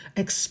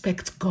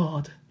expect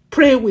God.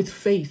 Pray with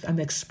faith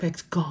and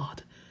expect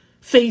God.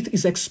 Faith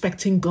is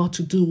expecting God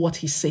to do what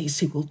he says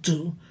he will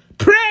do.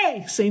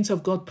 Pray, saints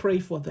of God, pray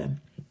for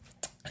them.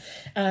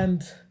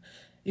 And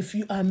if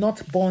you are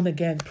not born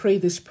again, pray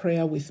this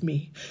prayer with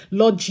me.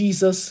 Lord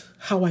Jesus,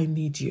 how I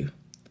need you.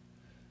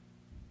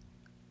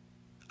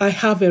 I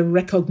have a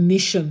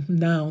recognition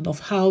now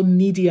of how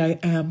needy I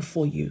am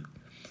for you.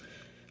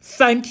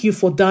 Thank you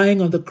for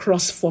dying on the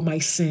cross for my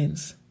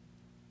sins.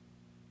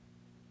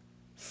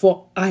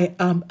 For I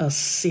am a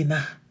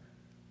sinner.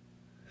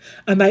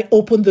 And I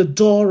open the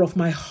door of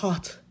my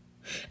heart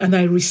and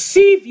I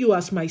receive you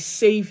as my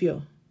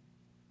Savior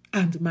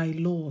and my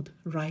Lord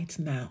right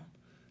now.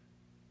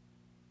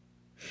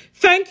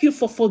 Thank you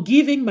for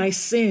forgiving my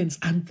sins,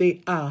 and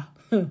they are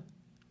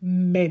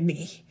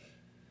many,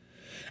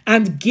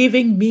 and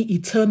giving me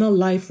eternal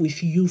life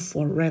with you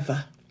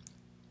forever.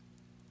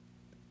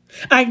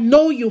 I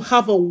know you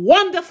have a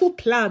wonderful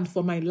plan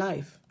for my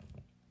life.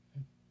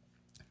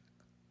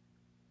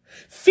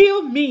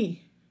 Fill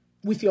me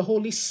with your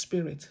Holy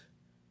Spirit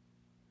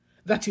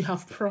that you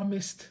have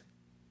promised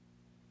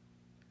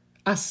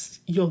as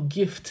your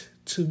gift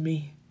to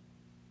me,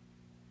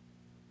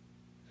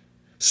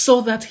 so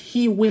that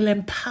he will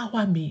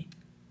empower me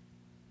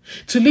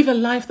to live a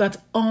life that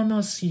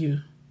honors you.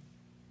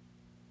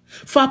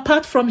 For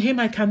apart from him,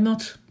 I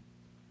cannot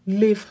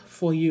live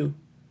for you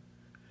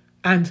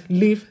and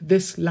live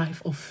this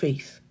life of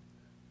faith.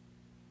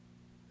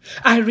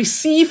 I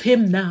receive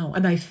him now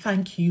and I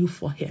thank you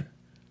for him.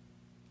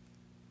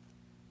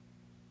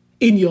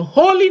 In your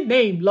holy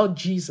name, Lord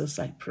Jesus,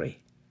 I pray.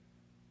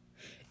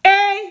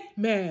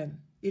 Amen.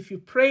 If you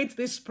prayed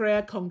this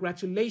prayer,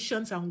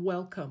 congratulations and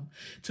welcome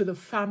to the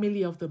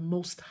family of the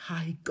Most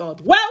High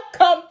God.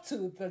 Welcome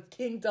to the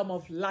kingdom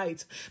of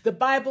light. The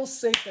Bible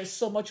says there's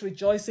so much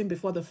rejoicing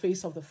before the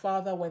face of the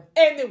Father when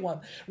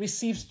anyone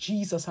receives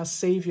Jesus as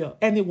Savior.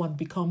 Anyone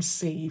becomes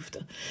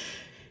saved.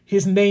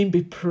 His name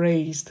be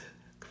praised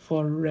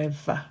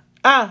forever.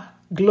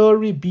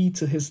 Glory be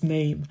to his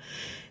name.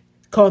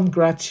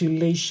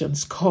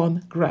 Congratulations.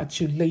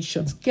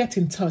 Get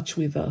in touch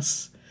with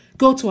us.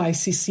 go to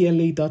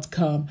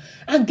iccla.com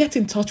and get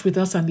in touch with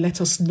us and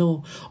let us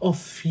know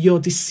of your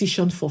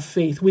decision for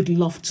faith. We'd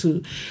love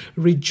to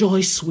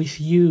rejoice with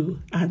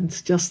you and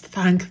just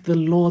thank the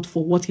Lord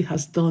for what he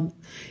has done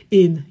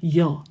in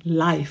your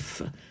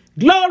life.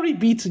 Glory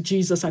be to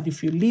Jesus. And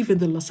if you live in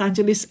the Los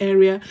Angeles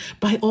area,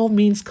 by all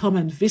means, come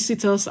and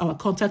visit us. Our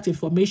contact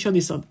information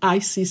is on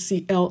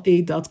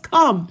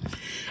iccla.com.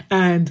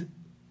 And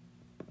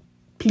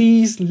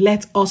please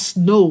let us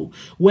know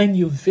when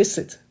you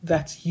visit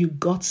that you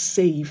got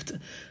saved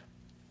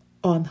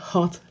on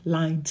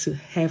Hotline to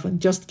Heaven.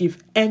 Just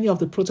give any of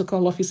the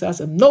protocol officers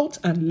a note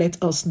and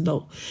let us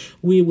know.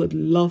 We would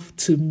love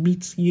to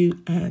meet you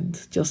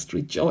and just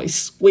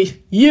rejoice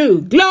with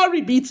you.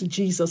 Glory be to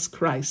Jesus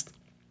Christ.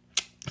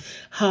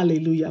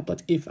 Hallelujah.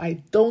 But if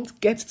I don't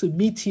get to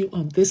meet you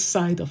on this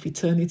side of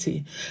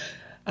eternity,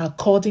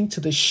 according to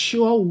the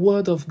sure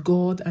word of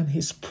God and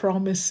his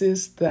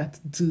promises that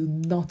do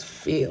not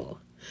fail,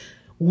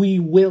 we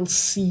will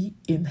see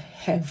in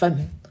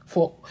heaven.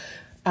 For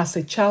as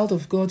a child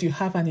of God, you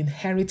have an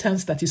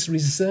inheritance that is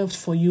reserved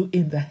for you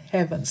in the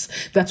heavens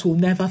that will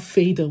never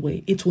fade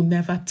away. It will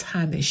never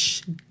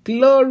tarnish.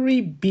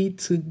 Glory be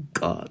to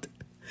God.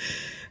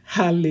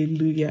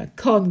 Hallelujah.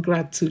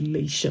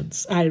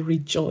 Congratulations. I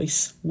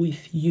rejoice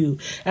with you.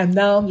 And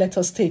now let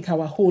us take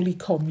our Holy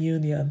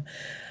Communion.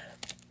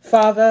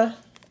 Father,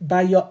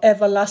 by your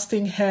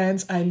everlasting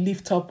hands, I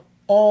lift up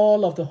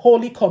all of the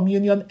Holy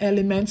Communion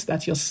elements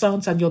that your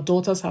sons and your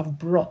daughters have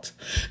brought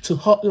to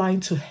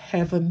Hotline to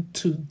Heaven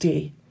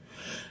today.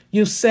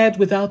 You said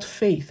without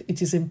faith,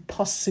 it is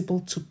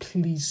impossible to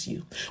please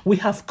you. We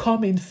have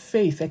come in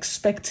faith,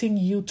 expecting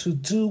you to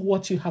do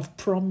what you have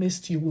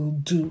promised you will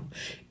do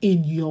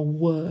in your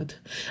word.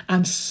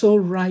 And so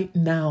right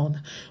now,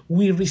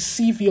 we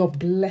receive your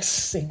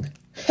blessing.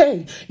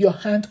 Hey, your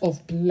hand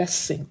of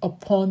blessing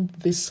upon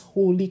this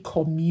Holy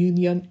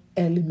Communion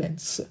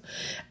elements.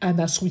 And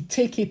as we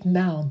take it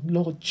now,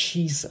 Lord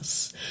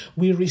Jesus,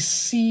 we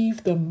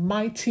receive the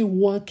mighty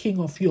working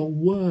of your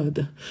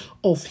word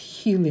of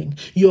healing,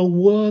 your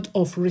word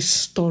of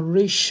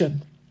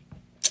restoration.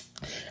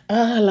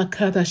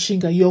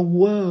 Your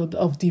word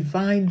of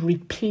divine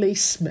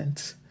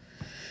replacement,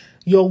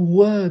 your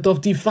word of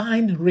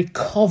divine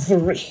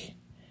recovery,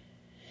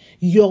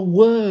 your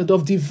word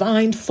of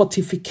divine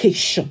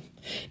fortification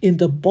in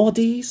the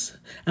bodies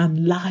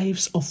and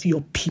lives of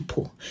your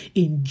people.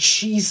 In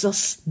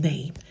Jesus'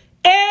 name.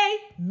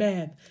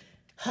 Amen.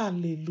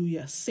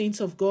 Hallelujah. Saints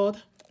of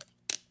God,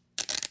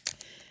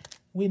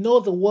 we know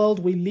the world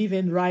we live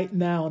in right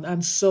now.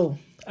 And so,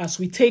 as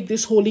we take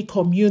this Holy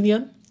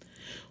Communion,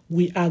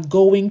 we are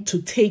going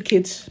to take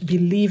it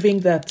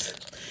believing that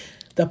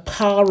the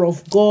power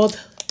of God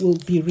will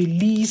be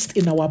released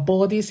in our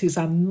bodies. His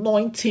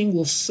anointing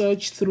will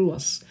surge through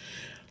us,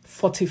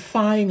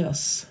 fortifying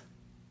us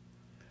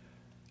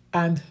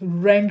and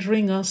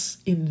rendering us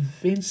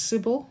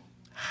invincible,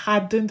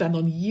 hardened, and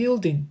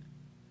unyielding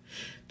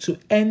to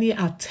any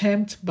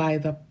attempt by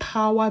the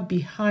power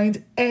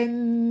behind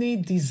any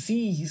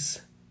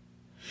disease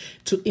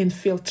to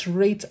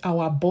infiltrate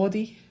our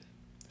body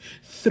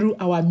through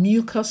our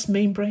mucous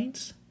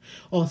membranes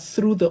or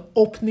through the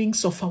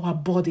openings of our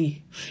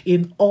body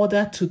in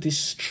order to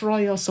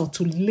destroy us or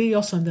to lay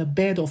us on a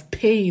bed of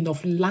pain,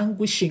 of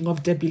languishing,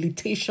 of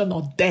debilitation,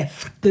 or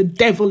death. The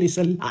devil is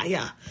a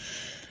liar.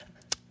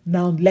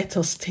 Now let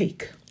us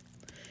take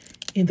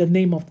in the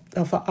name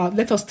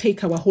let us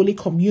take our Holy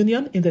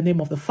Communion in the name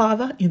of the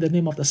Father, in the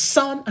name of the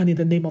Son, and in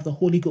the name of the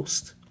Holy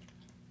Ghost.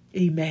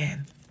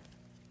 Amen.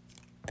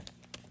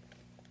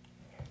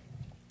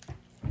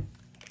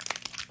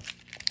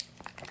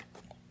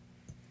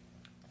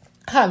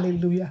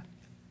 Hallelujah.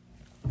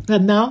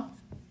 And now,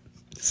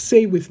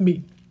 say with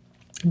me,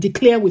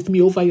 declare with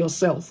me over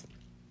yourself.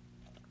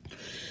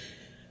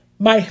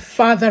 My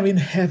Father in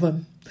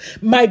heaven,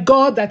 my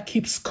God that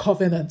keeps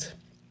covenant,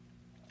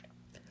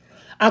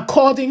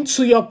 according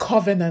to your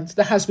covenant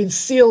that has been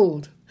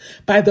sealed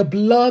by the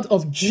blood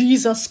of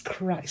Jesus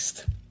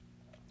Christ,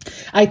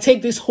 I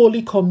take this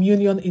Holy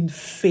Communion in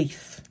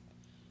faith,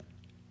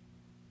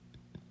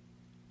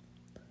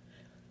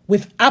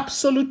 with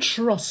absolute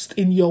trust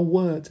in your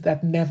word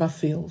that never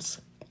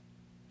fails.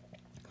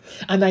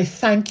 And I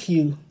thank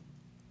you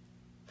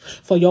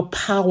for your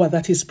power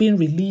that is being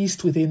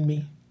released within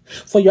me,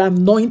 for your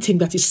anointing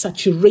that is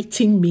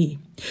saturating me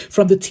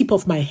from the tip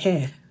of my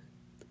hair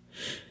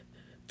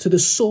to the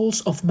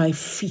soles of my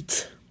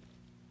feet.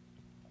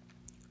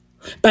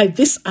 By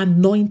this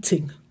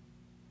anointing,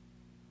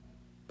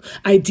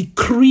 I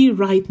decree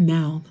right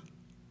now,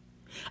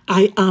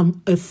 I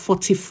am a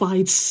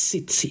fortified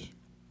city.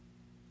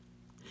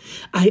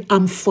 I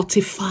am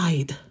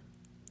fortified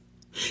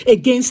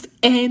against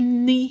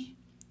any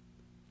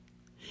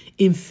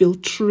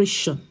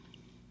infiltration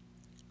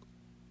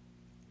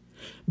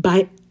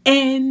by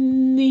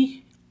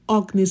any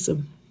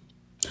organism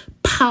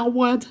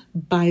powered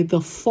by the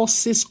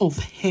forces of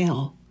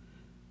hell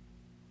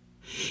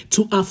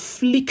to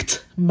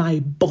afflict my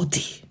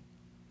body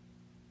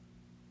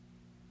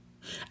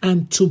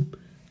and to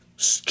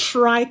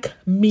strike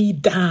me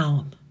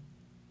down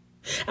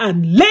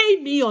and lay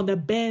me on a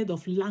bed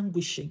of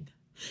languishing,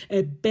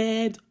 a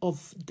bed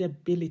of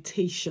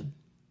debilitation,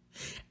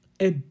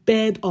 a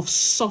bed of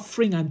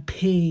suffering and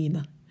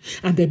pain,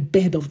 and a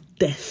bed of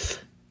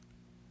death.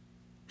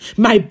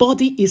 My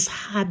body is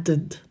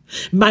hardened.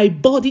 My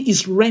body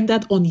is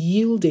rendered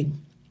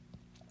unyielding.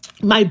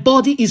 My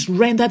body is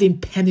rendered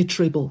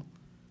impenetrable.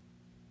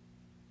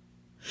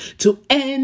 To end